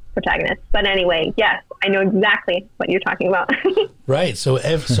main protagonists. But anyway, yes, I know exactly what you're talking about. Right. So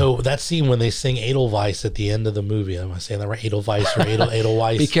that scene when they sing Edelweiss at the end of the movie, am I saying that right? Edelweiss or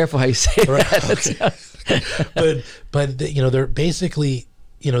Edelweiss? Be careful how you say that. Okay. But they're basically,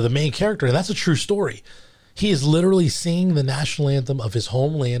 the main character, and that's a true story. He is literally singing the national anthem of his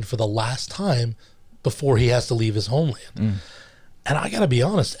homeland for the last time before he has to leave his homeland. And I got to be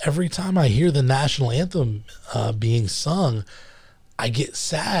honest, every time I hear the national anthem being sung, I get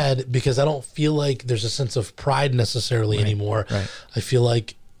sad because I don't feel like there's a sense of pride necessarily anymore. Right. I feel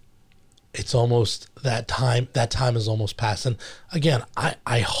like it's almost that time is almost past. And again,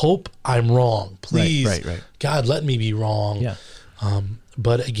 I hope I'm wrong. Please, Right. God, let me be wrong. Yeah.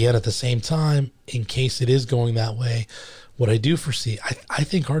 But again, at the same time, in case it is going that way, what I do foresee, I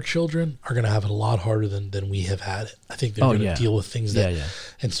think our children are going to have it a lot harder than we have had it. I think they're going to deal with things that,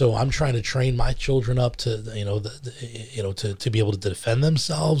 and so I'm trying to train my children up to, to be able to defend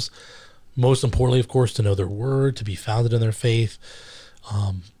themselves. Most importantly, of course, to know their word, to be founded in their faith.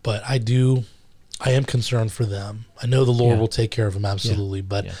 But I am concerned for them. I know the Lord will take care of them, absolutely,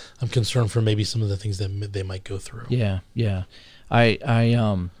 but I'm concerned for maybe some of the things that they might go through. Yeah.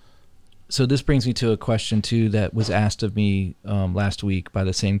 So this brings me to a question too that was asked of me last week by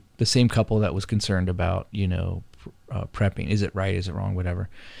the same couple that was concerned about prepping. Is it right? Is it wrong? Whatever.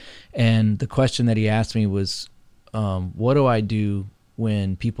 And the question that he asked me was, what do I do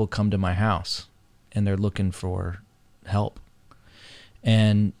when people come to my house and they're looking for help?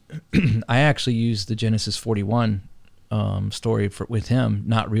 And I actually used the Genesis 41 story with him,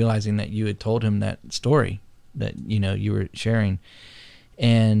 not realizing that you had told him that story that you were sharing.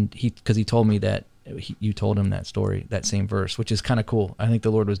 And because he told me that you told him that story, that same verse, which is kind of cool. I think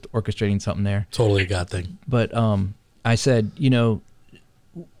the Lord was orchestrating something there. Totally a God thing. But I said,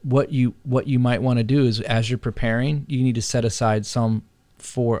 what you might want to do is, as you're preparing, you need to set aside some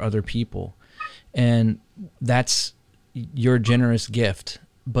for other people, and that's your generous gift.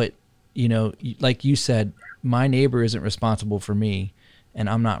 But like you said, my neighbor isn't responsible for me, and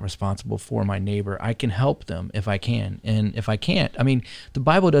I'm not responsible for my neighbor. I can help them if I can. And if I can't, the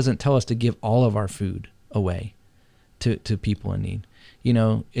Bible doesn't tell us to give all of our food away to people in need.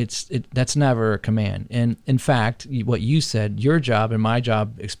 That's never a command. And in fact, what you said, your job and my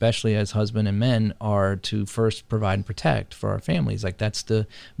job, especially as husband and men, are to first provide and protect for our families. Like, that's the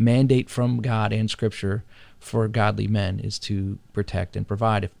mandate from God and Scripture for godly men, is to protect and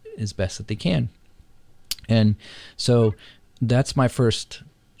provide as best that they can. And so that's my first,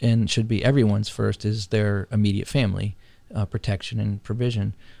 and should be everyone's first, is their immediate family, protection and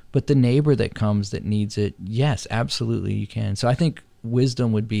provision. But the neighbor that comes that needs it, yes, absolutely you can. So I think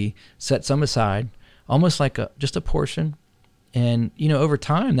wisdom would be set some aside, almost like just a portion. And, over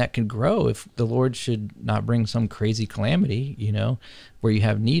time that can grow if the Lord should not bring some crazy calamity, where you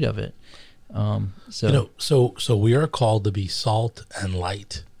have need of it. So we are called to be salt and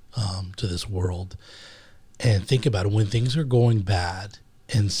light to this world. And think about it, when things are going bad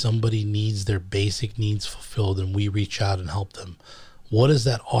and somebody needs their basic needs fulfilled and we reach out and help them, what does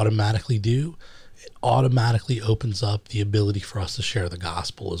that automatically do? It automatically opens up the ability for us to share the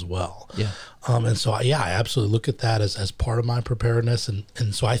gospel as well. Yeah. And so, I absolutely look at that as part of my preparedness.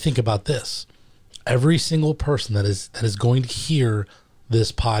 And so I think about this. Every single person that is going to hear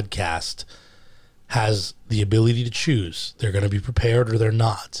this podcast has the ability to choose. They're going to be prepared or they're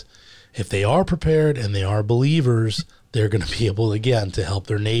not. If they are prepared and they are believers, they're going to be able, again, to help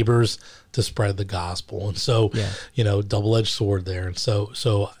their neighbors to spread the gospel. And so, double-edged sword there. And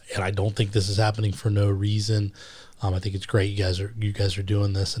so, and I don't think this is happening for no reason. I think it's great you guys are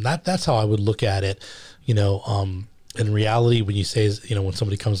doing this, and that's how I would look at it. In reality, when you say, when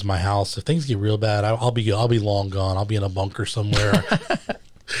somebody comes to my house, if things get real bad, I'll be long gone. I'll be in a bunker somewhere.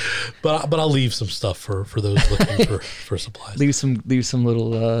 But I'll leave some stuff for those looking for supplies. Leave some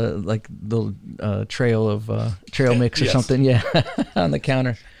little trail of trail mix or something, on the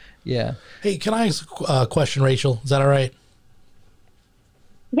counter. Yeah. Hey, can I ask a question, Rachel? Is that all right?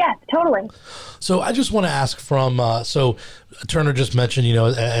 Yes, totally. So I just want to ask from, so Turner just mentioned,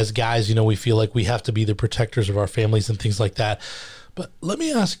 as guys, we feel like we have to be the protectors of our families and things like that. But let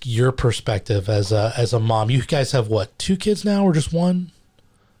me ask your perspective as a mom. You guys have what, 2 kids now or just 1?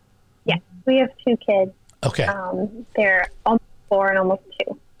 Yes, we have 2 kids. Okay. They're almost 4 and almost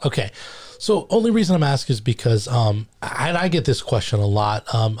 2. Okay. So only reason I'm asking is because I get this question a lot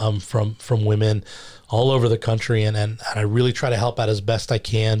from women all over the country, and I really try to help out as best I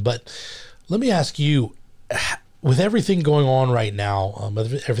can. But let me ask you, with everything going on right now,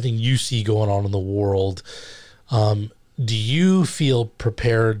 everything you see going on in the world, do you feel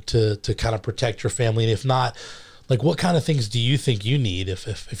prepared to kind of protect your family? And if not, like what kind of things do you think you need,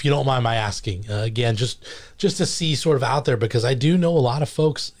 if you don't mind my asking? Again, just to see sort of out there, because I do know a lot of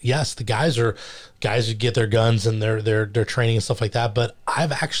folks. Yes, the guys who get their guns and their training and stuff like that. But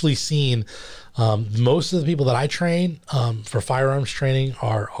I've actually seen most of the people that I train for firearms training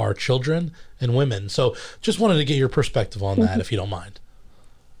are children and women. So just wanted to get your perspective on that, if you don't mind.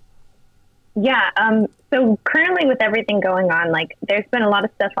 Yeah. So currently with everything going on, like there's been a lot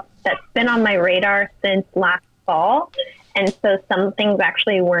of stuff that's been on my radar since last fall. And so some things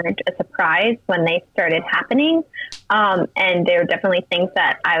actually weren't a surprise when they started happening. And there were definitely things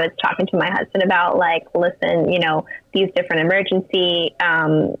that I was talking to my husband about, like, listen, you know, these different emergency,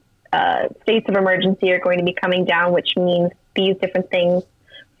 states of emergency are going to be coming down, which means these different things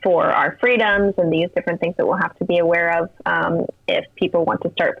for our freedoms and these different things that we'll have to be aware of if people want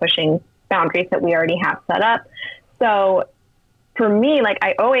to start pushing boundaries that we already have set up. So for me, like,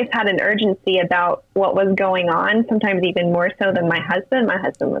 I always had an urgency about what was going on, sometimes even more so than my husband. My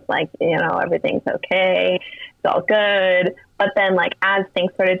husband was like, you know, everything's okay, it's all good. But then, like, as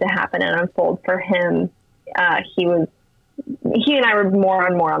things started to happen and unfold for him, he and I were more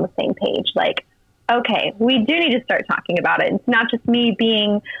and more on the same page. Like, okay, we do need to start talking about it. It's not just me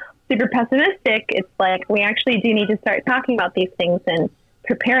being super pessimistic. It's like, we actually do need to start talking about these things and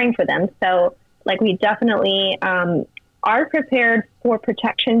preparing for them. So, like, we definitely are prepared for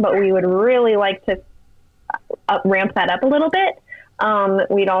protection, but we would really like to ramp that up a little bit.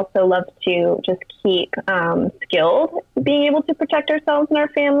 We'd also love to just keep skilled being able to protect ourselves and our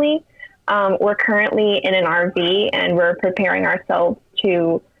family. We're currently in an RV and we're preparing ourselves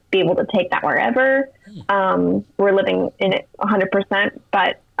to be able to take that wherever. We're living in it 100%,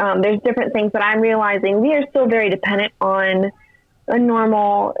 but there's different things that I'm realizing. We are still very dependent on a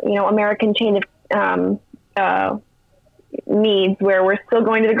normal, you know, American chain of needs, where we're still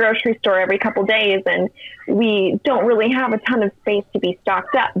going to the grocery store every couple days and we don't really have a ton of space to be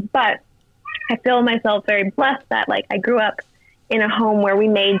stocked up. But I feel myself very blessed that, like, I grew up in a home where we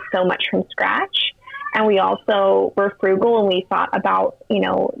made so much from scratch, and we also were frugal, and we thought about, you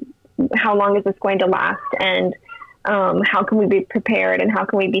know, how long is this going to last, and how can we be prepared, and how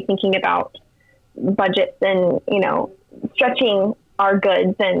can we be thinking about budgets and, you know, stretching our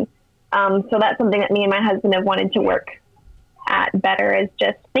goods. And so that's something that me and my husband have wanted to work at better, is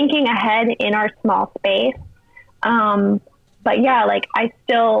just thinking ahead in our small space. But yeah, like, I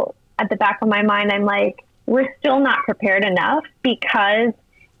still, at the back of my mind, I'm like, we're still not prepared enough, because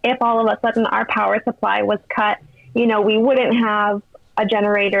if all of a sudden our power supply was cut, you know, we wouldn't have a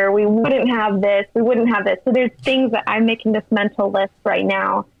generator, we wouldn't have this, we wouldn't have this. So there's things that I'm making this mental list right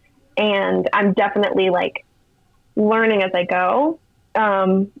now, and I'm definitely, like, learning as I go.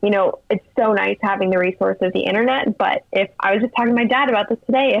 You know, it's so nice having the resource of the internet, but if I was just talking to my dad about this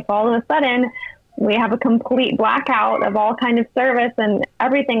today, if all of a sudden we have a complete blackout of all kind of service and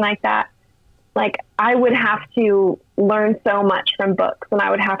everything like that, like, I would have to learn so much from books, and I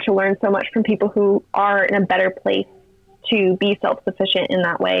would have to learn so much from people who are in a better place to be self-sufficient in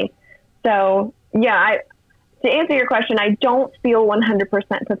that way. So yeah, to answer your question, I don't feel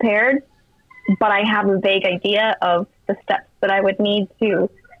 100% prepared, but I have a vague idea of the steps that I would need to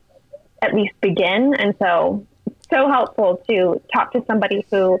at least begin. And so it's so helpful to talk to somebody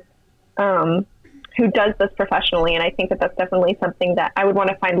who does this professionally. And I think that that's definitely something that I would want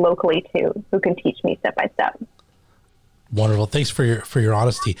to find locally too, who can teach me step by step. Wonderful. Thanks for your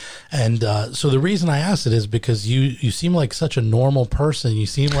honesty. And so the reason I asked it is because you seem like such a normal person. You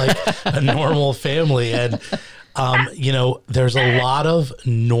seem like a normal family. And, you know, there's a lot of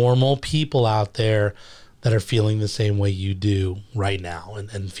normal people out there that are feeling the same way you do right now,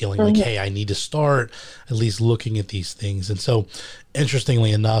 and feeling like, hey, I need to start at least looking at these things. And so,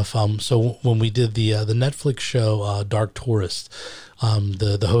 interestingly enough, so when we did the Netflix show Dark Tourist,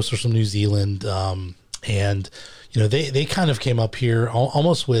 the hosts are from New Zealand, and you know, they kind of came up here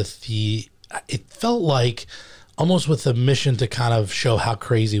almost with it felt like almost with a mission to kind of show how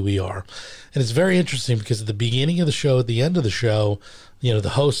crazy we are. And it's very interesting because at the beginning of the show, at the end of the show, you know, the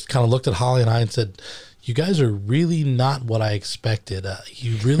host kind of looked at Holly and I and said, "You guys are really not what I expected.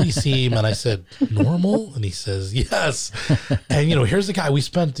 You really seem," and I said, "Normal?" And he says, "Yes." And, you know, here's the guy, we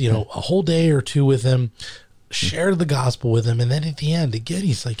spent, you know, a whole day or two with him, shared the gospel with him. And then at the end, again,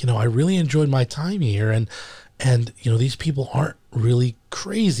 he's like, you know, I really enjoyed my time here. And, you know, these people aren't really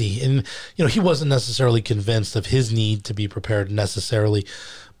crazy. And, you know, he wasn't necessarily convinced of his need to be prepared necessarily,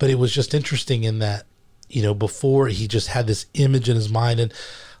 but it was just interesting in that, you know, before he just had this image in his mind. And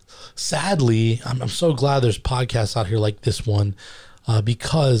sadly, I'm so glad there's podcasts out here like this one,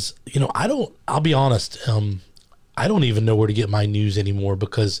 because, you know, I'll be honest. I don't even know where to get my news anymore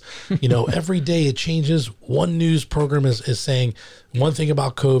because, every day it changes. One news program is saying one thing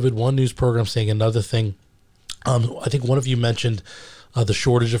about COVID, one news program saying another thing. I think one of you mentioned the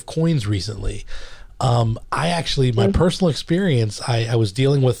shortage of coins recently. My personal experience, I was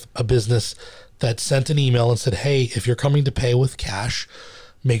dealing with a business that sent an email and said, hey, if you're coming to pay with cash,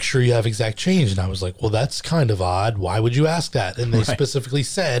 make sure you have exact change. And I was like, well, that's kind of odd. Why would you ask that? And they specifically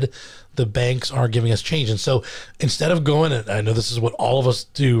said the banks aren't giving us change. And so instead of going, and I know this is what all of us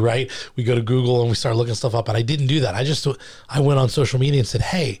do, right? We go to Google and we start looking stuff up. And I didn't do that. I went on social media and said,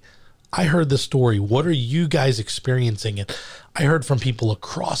 hey, I heard this story. What are you guys experiencing? And I heard from people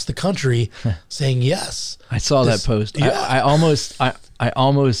across the country saying yes. I saw that post. Yeah. I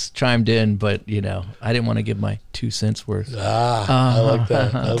almost chimed in, but I didn't want to give my 2 cents worth. I like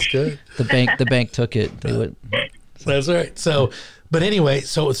that. That was good. The bank took it. They would. That's right. So, but anyway,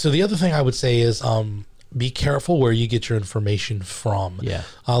 so the other thing I would say is be careful where you get your information from. Yeah.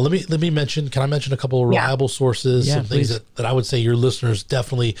 Let me mention. Can I mention a couple of reliable sources? Yeah, some things please. that I would say your listeners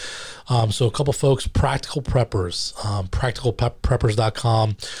definitely. So a couple folks, Practical Preppers,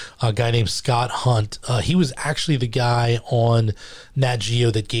 practicalpreppers.com. A guy named Scott Hunt. He was actually the guy on Nat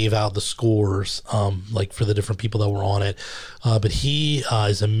Geo that gave out the scores, like for the different people that were on it. But he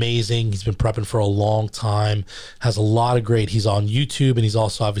is amazing. He's been prepping for a long time. Has a lot of great. He's on YouTube and he's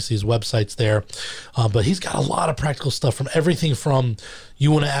also obviously his website's there. But he's got a lot of practical stuff from everything from you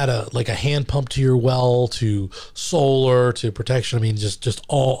want to add a hand pump to your well to solar to protection. I mean, just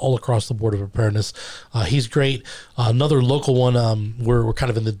all across the board of preparedness. He's great. Another local one. We're kind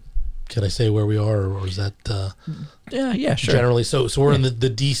of in the. Can I say where we are, or is that? Yeah, sure. Generally, so we're in the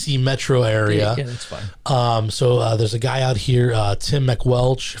DC metro area. Yeah, that's fine. So there's a guy out here, Tim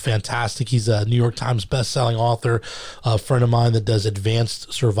McWelch, fantastic. He's a New York Times best-selling author, a friend of mine that does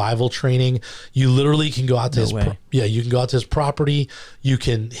advanced survival training. You literally can go out to you can go out to his property.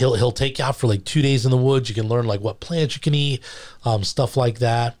 He'll take you out for like 2 days in the woods. You can learn like what plants you can eat, stuff like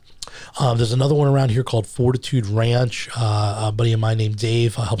that. There's another one around here called Fortitude Ranch. A buddy of mine named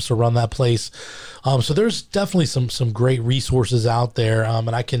Dave helps to run that place. So there's definitely some great resources out there.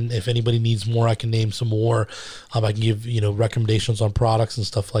 And I can, if anybody needs more, I can name some more. I can give, recommendations on products and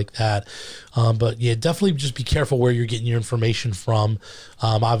stuff like that. But yeah, definitely just be careful where you're getting your information from.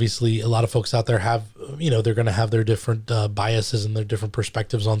 Obviously a lot of folks out there have, they're going to have their different biases and their different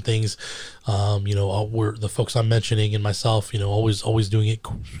perspectives on things. We're the folks I'm mentioning and myself, always doing it,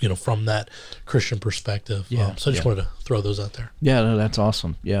 from that Christian perspective. Yeah. So I just wanted to throw those out there. Yeah, no, that's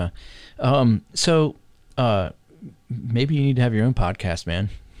awesome. Yeah. So maybe you need to have your own podcast, man.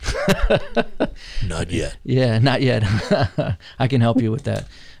 Not yet. Yeah, not yet. I can help you with that.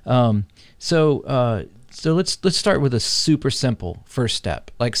 So let's start with a super simple first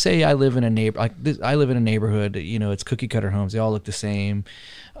step. Like, say I live in a I live in a neighborhood. It's cookie cutter homes. They all look the same,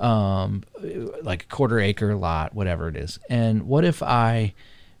 like a quarter acre lot, whatever it is. And what if I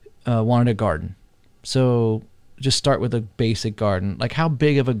wanted a garden? So just start with a basic garden. Like, how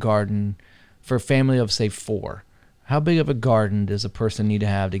big of a garden for a family of say 4? How big of a garden does a person need to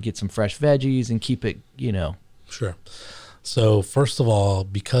have to get some fresh veggies and keep it, Sure. So first of all,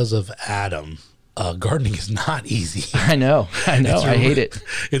 because of Adam, gardening is not easy. I know. I hate it.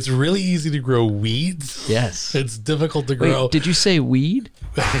 It's really easy to grow weeds. Yes. It's difficult to grow. Wait, did you say weed?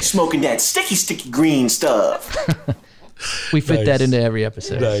 Smoking that sticky green stuff. We fit that into every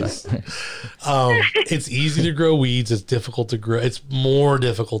episode. Nice. It's easy to grow weeds. It's difficult to grow. It's more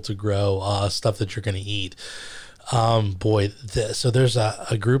difficult to grow stuff that you're going to eat. So there's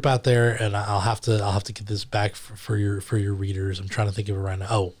a group out there, and I'll have to get this back for your readers. I'm trying to think of it right now.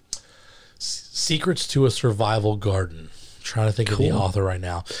 Oh, Secrets to a Survival Garden. I'm trying to think of the author right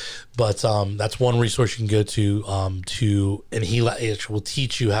now, but that's one resource you can go to, and he will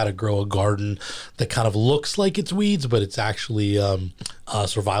teach you how to grow a garden that kind of looks like it's weeds, but it's actually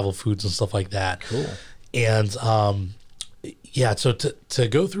survival foods and stuff like that. Cool. And yeah, so to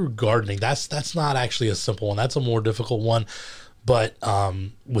go through gardening, that's not actually a simple one. That's a more difficult one. But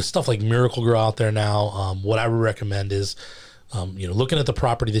with stuff like Miracle-Gro out there now, what I would recommend is, looking at the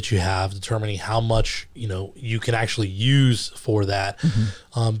property that you have, determining how much, you can actually use for that.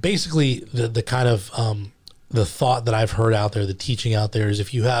 Mm-hmm. Basically, the kind of the thought that I've heard out there, the teaching out there is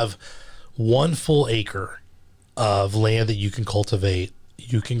if you have 1 full acre of land that you can cultivate,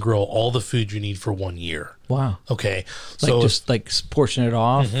 you can grow all the food you need for 1 year. Wow. Okay. So just portion it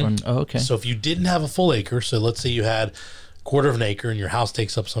off. Mm-hmm. And, okay. So if you didn't have a full acre, so let's say you had 1/4 of an acre and your house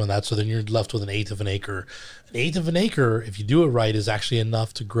takes up some of that, so then you're left with 1/8 of an acre. 1/8 of an acre, if you do it right, is actually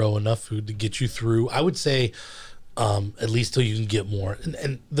enough to grow enough food to get you through, I would say, at least till you can get more.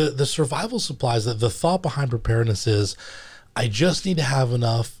 And the survival supplies, the thought behind preparedness is, I just need to have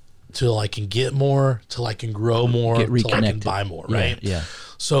enough till I can get more, till I can grow more, till I can buy more, right? Yeah.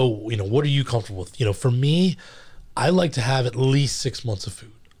 So, what are you comfortable with? For me, I like to have at least 6 months of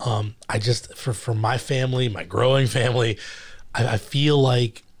food. I just, for my family, my growing family, I feel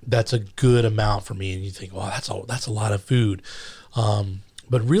like that's a good amount for me. And you think, well, that's a lot of food.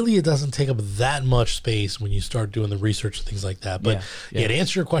 But really, it doesn't take up that much space when you start doing the research and things like that. But yeah, to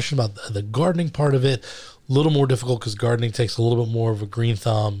answer your question about the gardening part of it, a little more difficult because gardening takes a little bit more of a green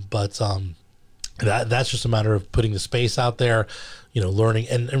thumb. But that's just a matter of putting the space out there, learning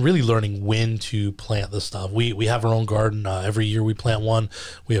and really learning when to plant the stuff. We have our own garden. Every year we plant one.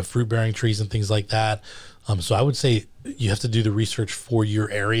 We have fruit-bearing trees and things like that. So I would say you have to do the research for your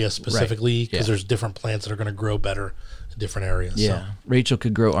area specifically because there's different plants that are going to grow better in different areas. Yeah. So. Rachel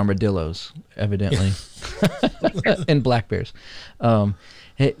could grow armadillos, evidently, and black bears.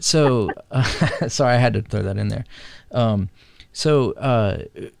 Hey, so sorry, I had to throw that in there.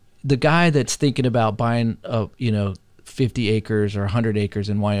 The guy that's thinking about buying 50 acres or 100 acres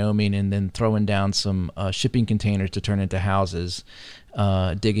in Wyoming and then throwing down some shipping containers to turn into houses,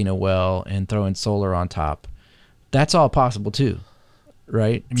 digging a well and throwing solar on top. That's all possible too,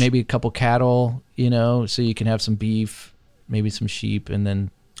 right? Maybe a couple cattle, so you can have some beef, maybe some sheep, and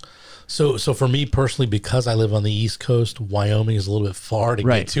then. So for me personally, because I live on the East Coast, Wyoming is a little bit far to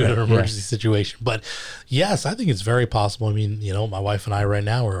get to in an emergency situation. But yes, I think it's very possible. I mean, my wife and I right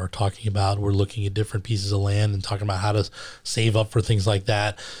now are talking about, we're looking at different pieces of land and talking about how to save up for things like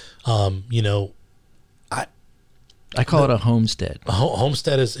that. I call it a homestead. A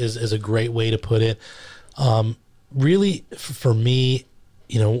homestead is a great way to put it. Really, for me,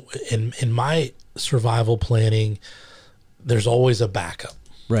 in my survival planning, there's always a backup.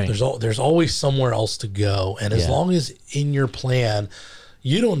 Right. There's always somewhere else to go. And as long as in your plan,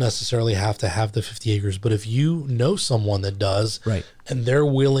 you don't necessarily have to have the 50 acres, but if you know someone that does, right, and they're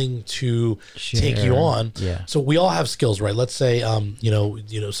willing to take you on. Yeah. So we all have skills, right? Let's say,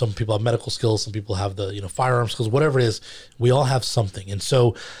 some people have medical skills, some people have the, firearm skills, whatever it is, we all have something. And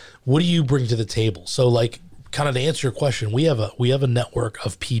so what do you bring to the table? So kind of to answer your question, we have a network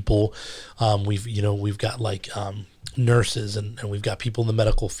of people. We've got nurses and we've got people in the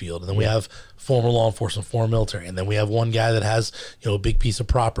medical field, and then we have former law enforcement, former military, and then we have one guy that has a big piece of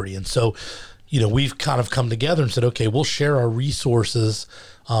property. And so we've kind of come together and said, okay, we'll share our resources.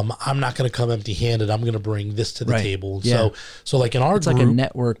 I'm not going to come empty handed. I'm going to bring this to the table. Yeah. So like in our it's group, like a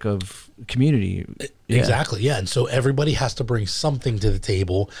network of community. Exactly. Yeah. And so everybody has to bring something to the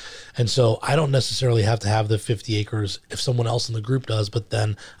table. And so I don't necessarily have to have the 50 acres if someone else in the group does, but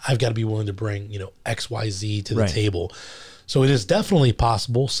then I've got to be willing to bring, X, Y, Z to the table. So it is definitely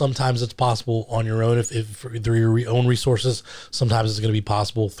possible. Sometimes it's possible on your own if through your own resources. Sometimes it's going to be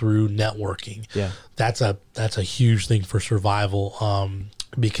possible through networking. Yeah. That's a huge thing for survival.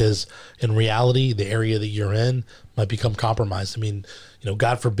 Because in reality, the area that you're in might become compromised. I mean,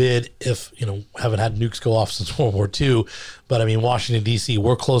 God forbid if, haven't had nukes go off since World War II, but I mean, Washington, D.C.,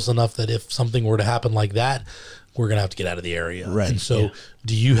 we're close enough that if something were to happen like that, we're going to have to get out of the area. Right. And so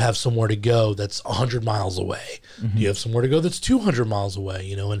do you have somewhere to go that's 100 miles away? Mm-hmm. Do you have somewhere to go that's 200 miles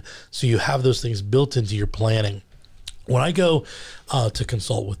away? And so you have those things built into your planning. When I go to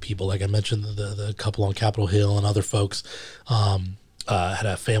consult with people, like I mentioned, the couple on Capitol Hill and other folks, had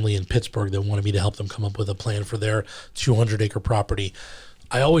a family in Pittsburgh that wanted me to help them come up with a plan for their 200-acre property.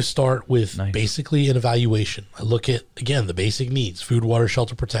 I always start with basically an evaluation. I look at, again, the basic needs, food, water,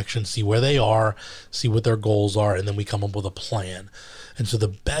 shelter, protection, see where they are, see what their goals are, and then we come up with a plan. And so the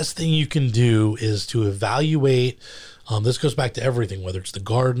best thing you can do is to evaluate. This goes back to everything, whether it's the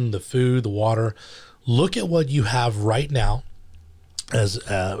garden, the food, the water. Look at what you have right now as,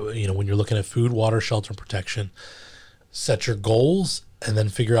 when you're looking at food, water, shelter, and protection. Set your goals and then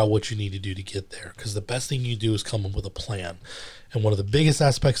figure out what you need to do to get there. Because the best thing you do is come up with a plan. And one of the biggest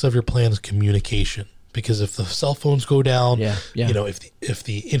aspects of your plan is communication. Because if the cell phones go down, if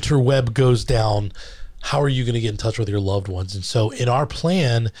the interweb goes down, how are you going to get in touch with your loved ones? And so in our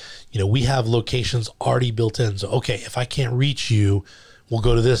plan, we have locations already built in. So, okay, if I can't reach you, we'll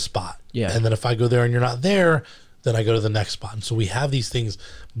go to this spot. Yeah. And then if I go there and you're not there, then I go to the next spot. And so we have these things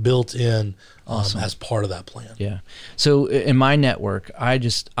built in as part of that plan. Yeah. So in my network,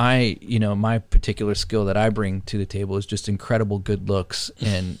 my particular skill that I bring to the table is just incredible good looks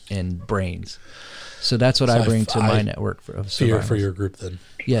and brains. So that's what I bring to my network of for your group then.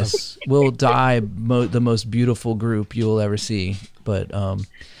 Yes. We'll dye the most beautiful group you will ever see. But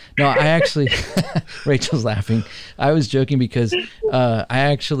no, I actually, Rachel's laughing. I was joking because I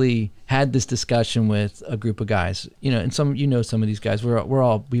actually had this discussion with a group of guys, and some of these guys.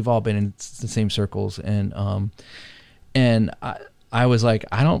 We've all been in the same circles, and I was like,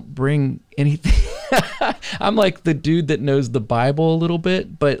 I don't bring anything. I'm like the dude that knows the Bible a little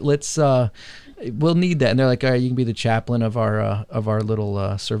bit, but we'll need that. And they're like, all right, you can be the chaplain of our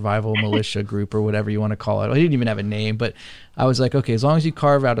little survival militia group or whatever you want to call it. I didn't even have a name, but I was like, okay, as long as you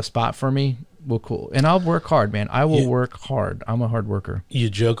carve out a spot for me, well, cool. And I'll work hard, man. I will work hard. I'm a hard worker. You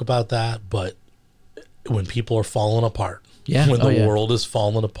joke about that, but when people are falling apart, when the world is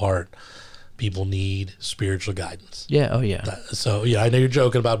falling apart, people need spiritual guidance. Yeah. Oh yeah. So I know you're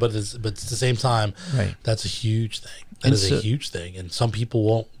joking about it, but at the same time, right. That's a huge thing. That is a huge thing. And some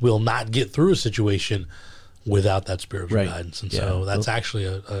people will not get through a situation without that spiritual guidance. And so that's actually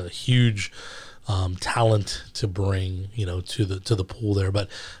a huge talent to bring, to the pool there. But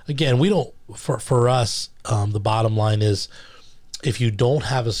again, we don't, for us, the bottom line is, if you don't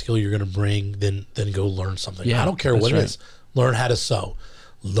have a skill you're going to bring, then go learn something. Yeah, I don't care what it is. Learn how to sew.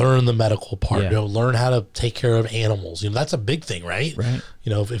 Learn the medical part. Learn how to take care of animals. That's a big thing, right? Right.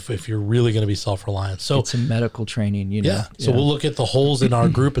 If you're really going to be self-reliant. So it's a medical training. Yeah. So we'll look at the holes in our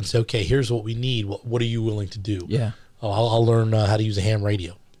group and say, okay, here's what we need. What are you willing to do? Yeah. Oh, I'll learn how to use a ham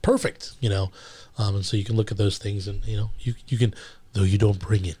radio. Perfect. And so you can look at those things, and you can, though you don't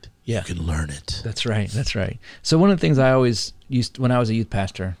bring it, you can learn it. That's right. So one of the things I always used when I was a youth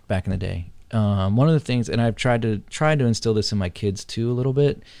pastor back in the day. One of the things, and I've tried to instill this in my kids too a little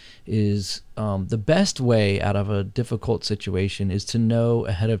bit, is the best way out of a difficult situation is to know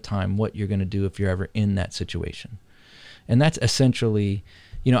ahead of time what you're going to do if you're ever in that situation. And that's essentially,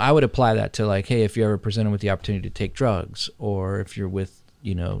 I would apply that to like, hey, if you're ever presented with the opportunity to take drugs, or if you're with,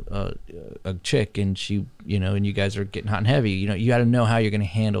 a chick and she, and you guys are getting hot and heavy, you got to know how you're going to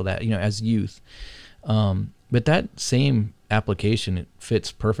handle that, as youth. But that same application, it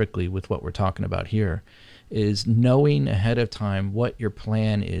fits perfectly with what we're talking about here, is knowing ahead of time what your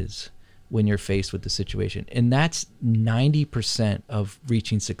plan is when you're faced with the situation. And that's 90% of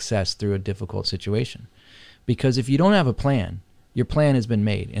reaching success through a difficult situation. Because if you don't have a plan, your plan has been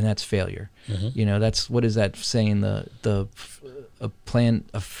made, and that's failure. Mm-hmm. That's, what is that saying? A plan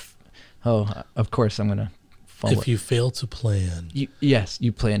of, of course I'm going to fumble. If you fail to plan.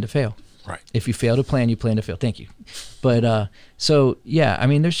 You plan to fail. Right. If you fail to plan, you plan to fail. Thank you. But so yeah, I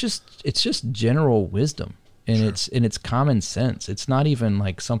mean, it's just general wisdom, and it's common sense. It's not even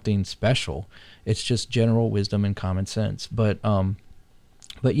like something special. It's just general wisdom and common sense. But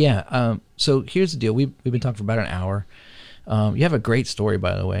yeah. So here's the deal. We've been talking for about an hour. You have a great story,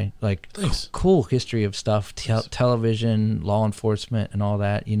 by the way. Like, cool history of stuff, television, law enforcement, and all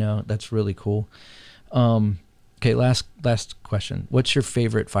that. That's really cool. Okay, last question. What's your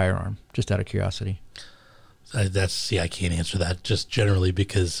favorite firearm? Just out of curiosity. I can't answer that just generally,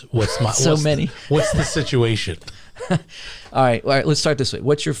 because what's the situation? All right, let's start this way.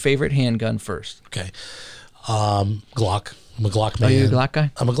 What's your favorite handgun first? Okay. Glock. I'm a Glock man. Are you a Glock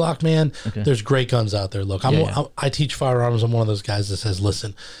guy? I'm a Glock man. Okay. There's great guns out there. Look, I teach firearms. I'm one of those guys that says,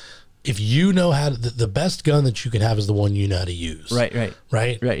 listen, if you know how to, the best gun that you can have is the one you know how to use. Right.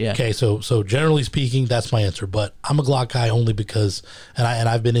 Yeah. Okay. So generally speaking, that's my answer. But I'm a Glock guy only because, and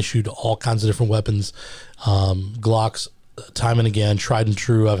I've been issued all kinds of different weapons, Glocks, time and again, tried and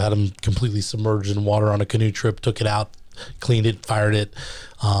true. I've had them completely submerged in water on a canoe trip. Took it out, cleaned it, fired it.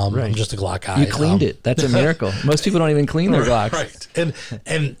 I'm just a Glock guy. You cleaned it. That's a miracle. Most people don't even clean their Glocks. Right.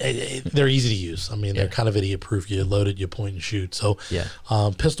 And they're easy to use. I mean, they're kind of idiot proof. You load it, you point and shoot. So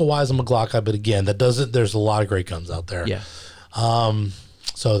pistol wise, I'm a Glock guy, but again, there's a lot of great guns out there. Yeah.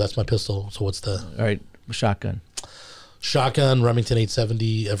 So that's my pistol. So what's the all right, shotgun? Shotgun, Remington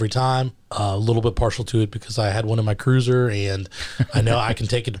 870 every time. A little bit partial to it because I had one in my cruiser, and I know I can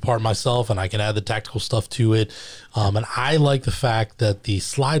take it apart myself, and I can add the tactical stuff to it. And I like the fact that the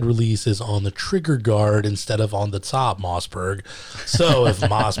slide release is on the trigger guard instead of on the top, Mossberg. So if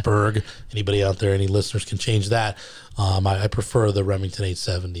Mossberg, anybody out there, any listeners can change that. I prefer the Remington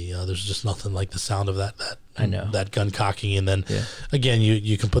 870. There's just nothing like the sound of that. I know that gun cocking, and then again,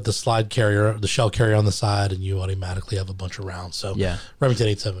 you can put the slide carrier, the shell carrier on the side, and you automatically have a bunch of rounds. So Remington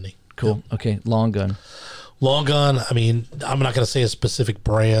 870. Cool. Yeah. Okay, long gun. I mean, I'm not going to say a specific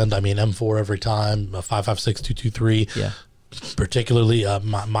brand. I mean, M4 every time, a 5.56 223. Yeah. Particularly,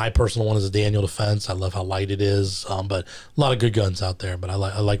 my personal one is a Daniel Defense. I love how light it is, but a lot of good guns out there. But I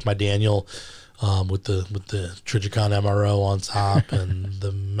like my Daniel. with the Trijicon MRO on top and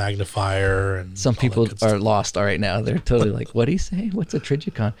the magnifier. And some all people that good stuff. are lost right now. They're totally like, what did he say? What's a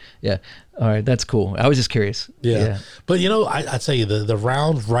Trijicon? Yeah. All right. That's cool. I was just curious. Yeah. But I'd tell you the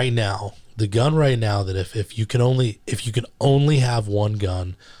round right now, the gun right now, that if you can only have one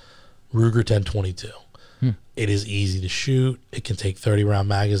gun, Ruger 1022. It is easy to shoot. It can take 30 round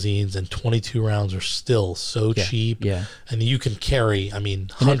magazines, and 22 rounds are still so cheap. Yeah. And you can carry,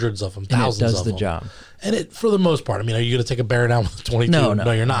 hundreds of them, thousands and it does of them. the job. And it, for the most part, are you going to take a bear down with a 22?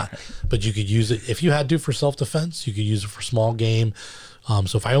 No, you're not. But you could use it if you had to for self-defense. You could use it for small game.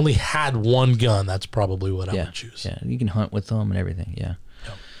 So if I only had one gun, that's probably what I would choose. Yeah, you can hunt with them and everything. Yeah.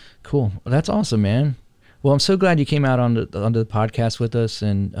 Cool. Well, that's awesome, man. Well, I'm so glad you came out onto the podcast with us,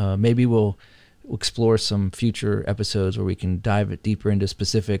 and maybe we'll explore some future episodes where we can dive deeper into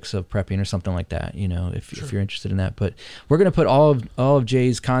specifics of prepping or something like that, if you're interested in that. But we're going to put all of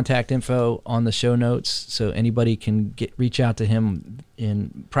Jay's contact info on the show notes, so anybody can reach out to him.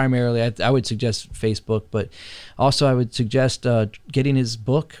 In primarily, I would suggest Facebook, but also I would suggest reading his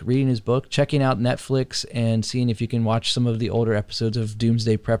book, checking out Netflix, and seeing if you can watch some of the older episodes of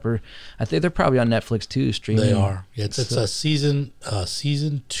Doomsday Prepper. I think they're probably on Netflix too, streaming. They are. Yeah, it's a season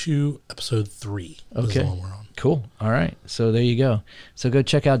 2, episode 3. Okay. Is the one we're on. Cool. All right. So there you go. So go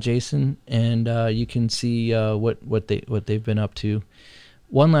check out Jason, and you can see what they've been up to.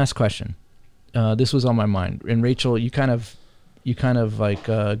 One last question. This was on my mind, and Rachel, you kind of like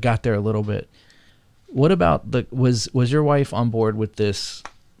got there a little bit. What about was your wife on board with this?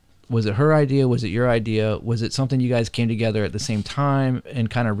 Was it her idea? Was it your idea? Was it something you guys came together at the same time and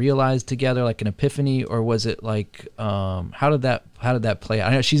kind of realized together, like an epiphany, or was it like how did that play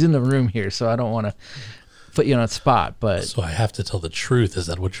out? I know she's in the room here, so I don't want to put you on a spot, but So I have to tell the truth. Is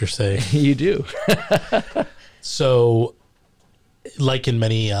that what you're saying? you do. So, like in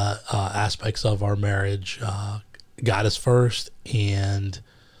many aspects of our marriage, God is first, and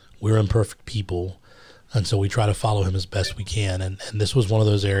we're imperfect people. And so we try to follow him as best we can. And this was one of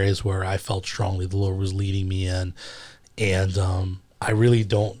those areas where I felt strongly the Lord was leading me in. And I really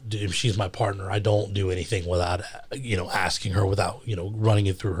don't, if she's my partner, I don't do anything without, asking her, without, running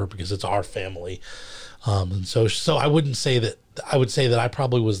it through her, because it's our family. And so I wouldn't say that, I would say that I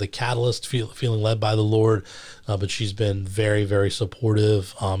probably was the catalyst, feeling led by the Lord, but she's been very, very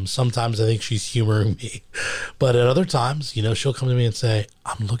supportive. Sometimes I think she's humoring me, but at other times, she'll come to me and say,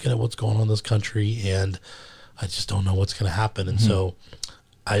 I'm looking at what's going on in this country and I just don't know what's going to happen. And so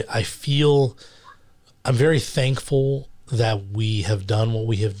I feel I'm very thankful that we have done what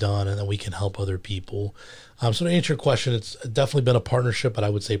we have done and that we can help other people. So to answer your question, it's definitely been a partnership, but I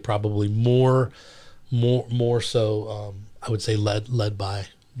would say probably more so, I would say led by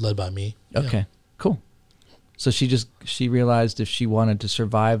me. Okay, cool. So she realized if she wanted to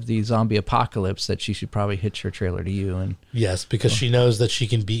survive the zombie apocalypse that she should probably hitch her trailer to you. And yes, because she knows that she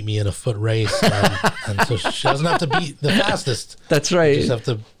can beat me in a foot race, and so she doesn't have to be the fastest. That's right. She just have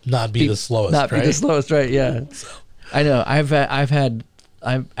to not be the slowest. Not right? be the slowest, right? Yeah. So. I know.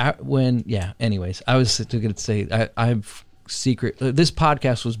 Anyways, I was going to say this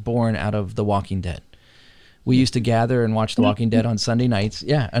podcast was born out of The Walking Dead. We used to gather and watch The Walking Dead on Sunday nights.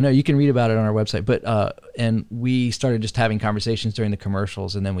 Yeah, I know, you can read about it on our website. But and we started just having conversations during the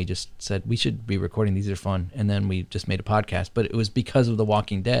commercials, and then we just said we should be recording these. Are fun, and then we just made a podcast. But it was because of The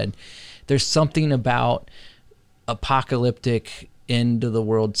Walking Dead. There's something about apocalyptic end of the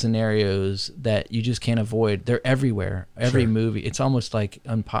world scenarios that you just can't avoid. They're everywhere. Every movie. It's almost like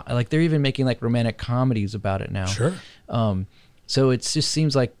they're even making like romantic comedies about it now. Sure. So it just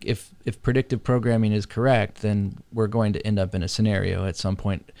seems like if predictive programming is correct, then we're going to end up in a scenario at some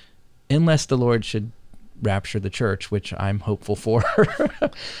point, unless the Lord should rapture the church, which I'm hopeful for.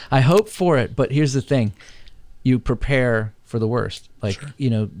 I hope for it, but here's the thing. You prepare for the worst.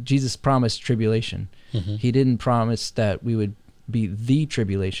 Jesus promised tribulation. Mm-hmm. He didn't promise that we would be the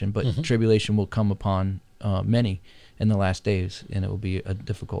tribulation, but tribulation will come upon many in the last days, and it will be a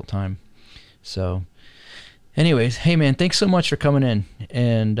difficult time. So anyways, hey man, thanks so much for coming in,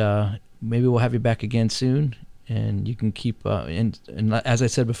 and maybe we'll have you back again soon, and you can keep and as I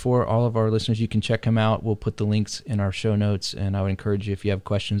said before, all of our listeners, you can check him out. We'll put the links in our show notes, and I would encourage you, if you have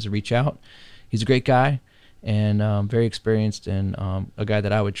questions, to reach out. He's a great guy and very experienced, and a guy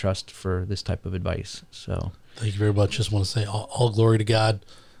that I would trust for this type of advice. So thank you very much. Just want to say all glory to God.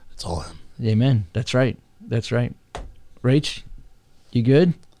 It's all him. Amen. That's right. Rach, you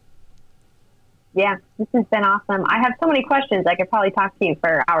good? Yeah, this has been awesome. I have so many questions. I could probably talk to you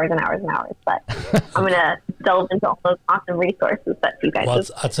for hours and hours and hours, but I'm going to delve into all those awesome resources that you guys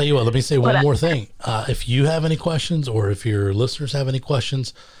have. I'll tell you what, let me say one more thing. If you have any questions, or if your listeners have any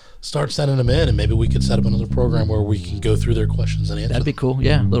questions, start sending them in, and maybe we could set up another program where we can go through their questions and answer. That'd be cool.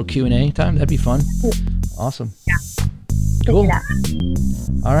 Yeah, a little Q&A time. That'd be fun. Awesome. Yeah. Cool. Yeah.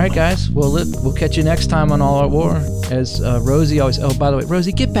 All right, guys. Well, we'll catch you next time on All Out War. As Rosie always. Oh, by the way,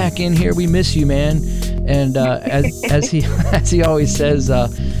 Rosie, get back in here. We miss you, man. And as he always says,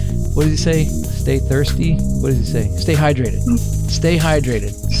 what does he say? Stay thirsty. What does he say? Stay hydrated. Stay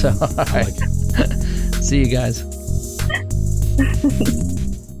hydrated. So, all right. See you guys.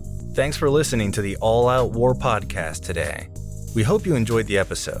 Thanks for listening to the All Out War podcast today. We hope you enjoyed the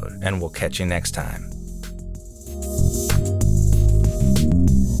episode, and we'll catch you next time.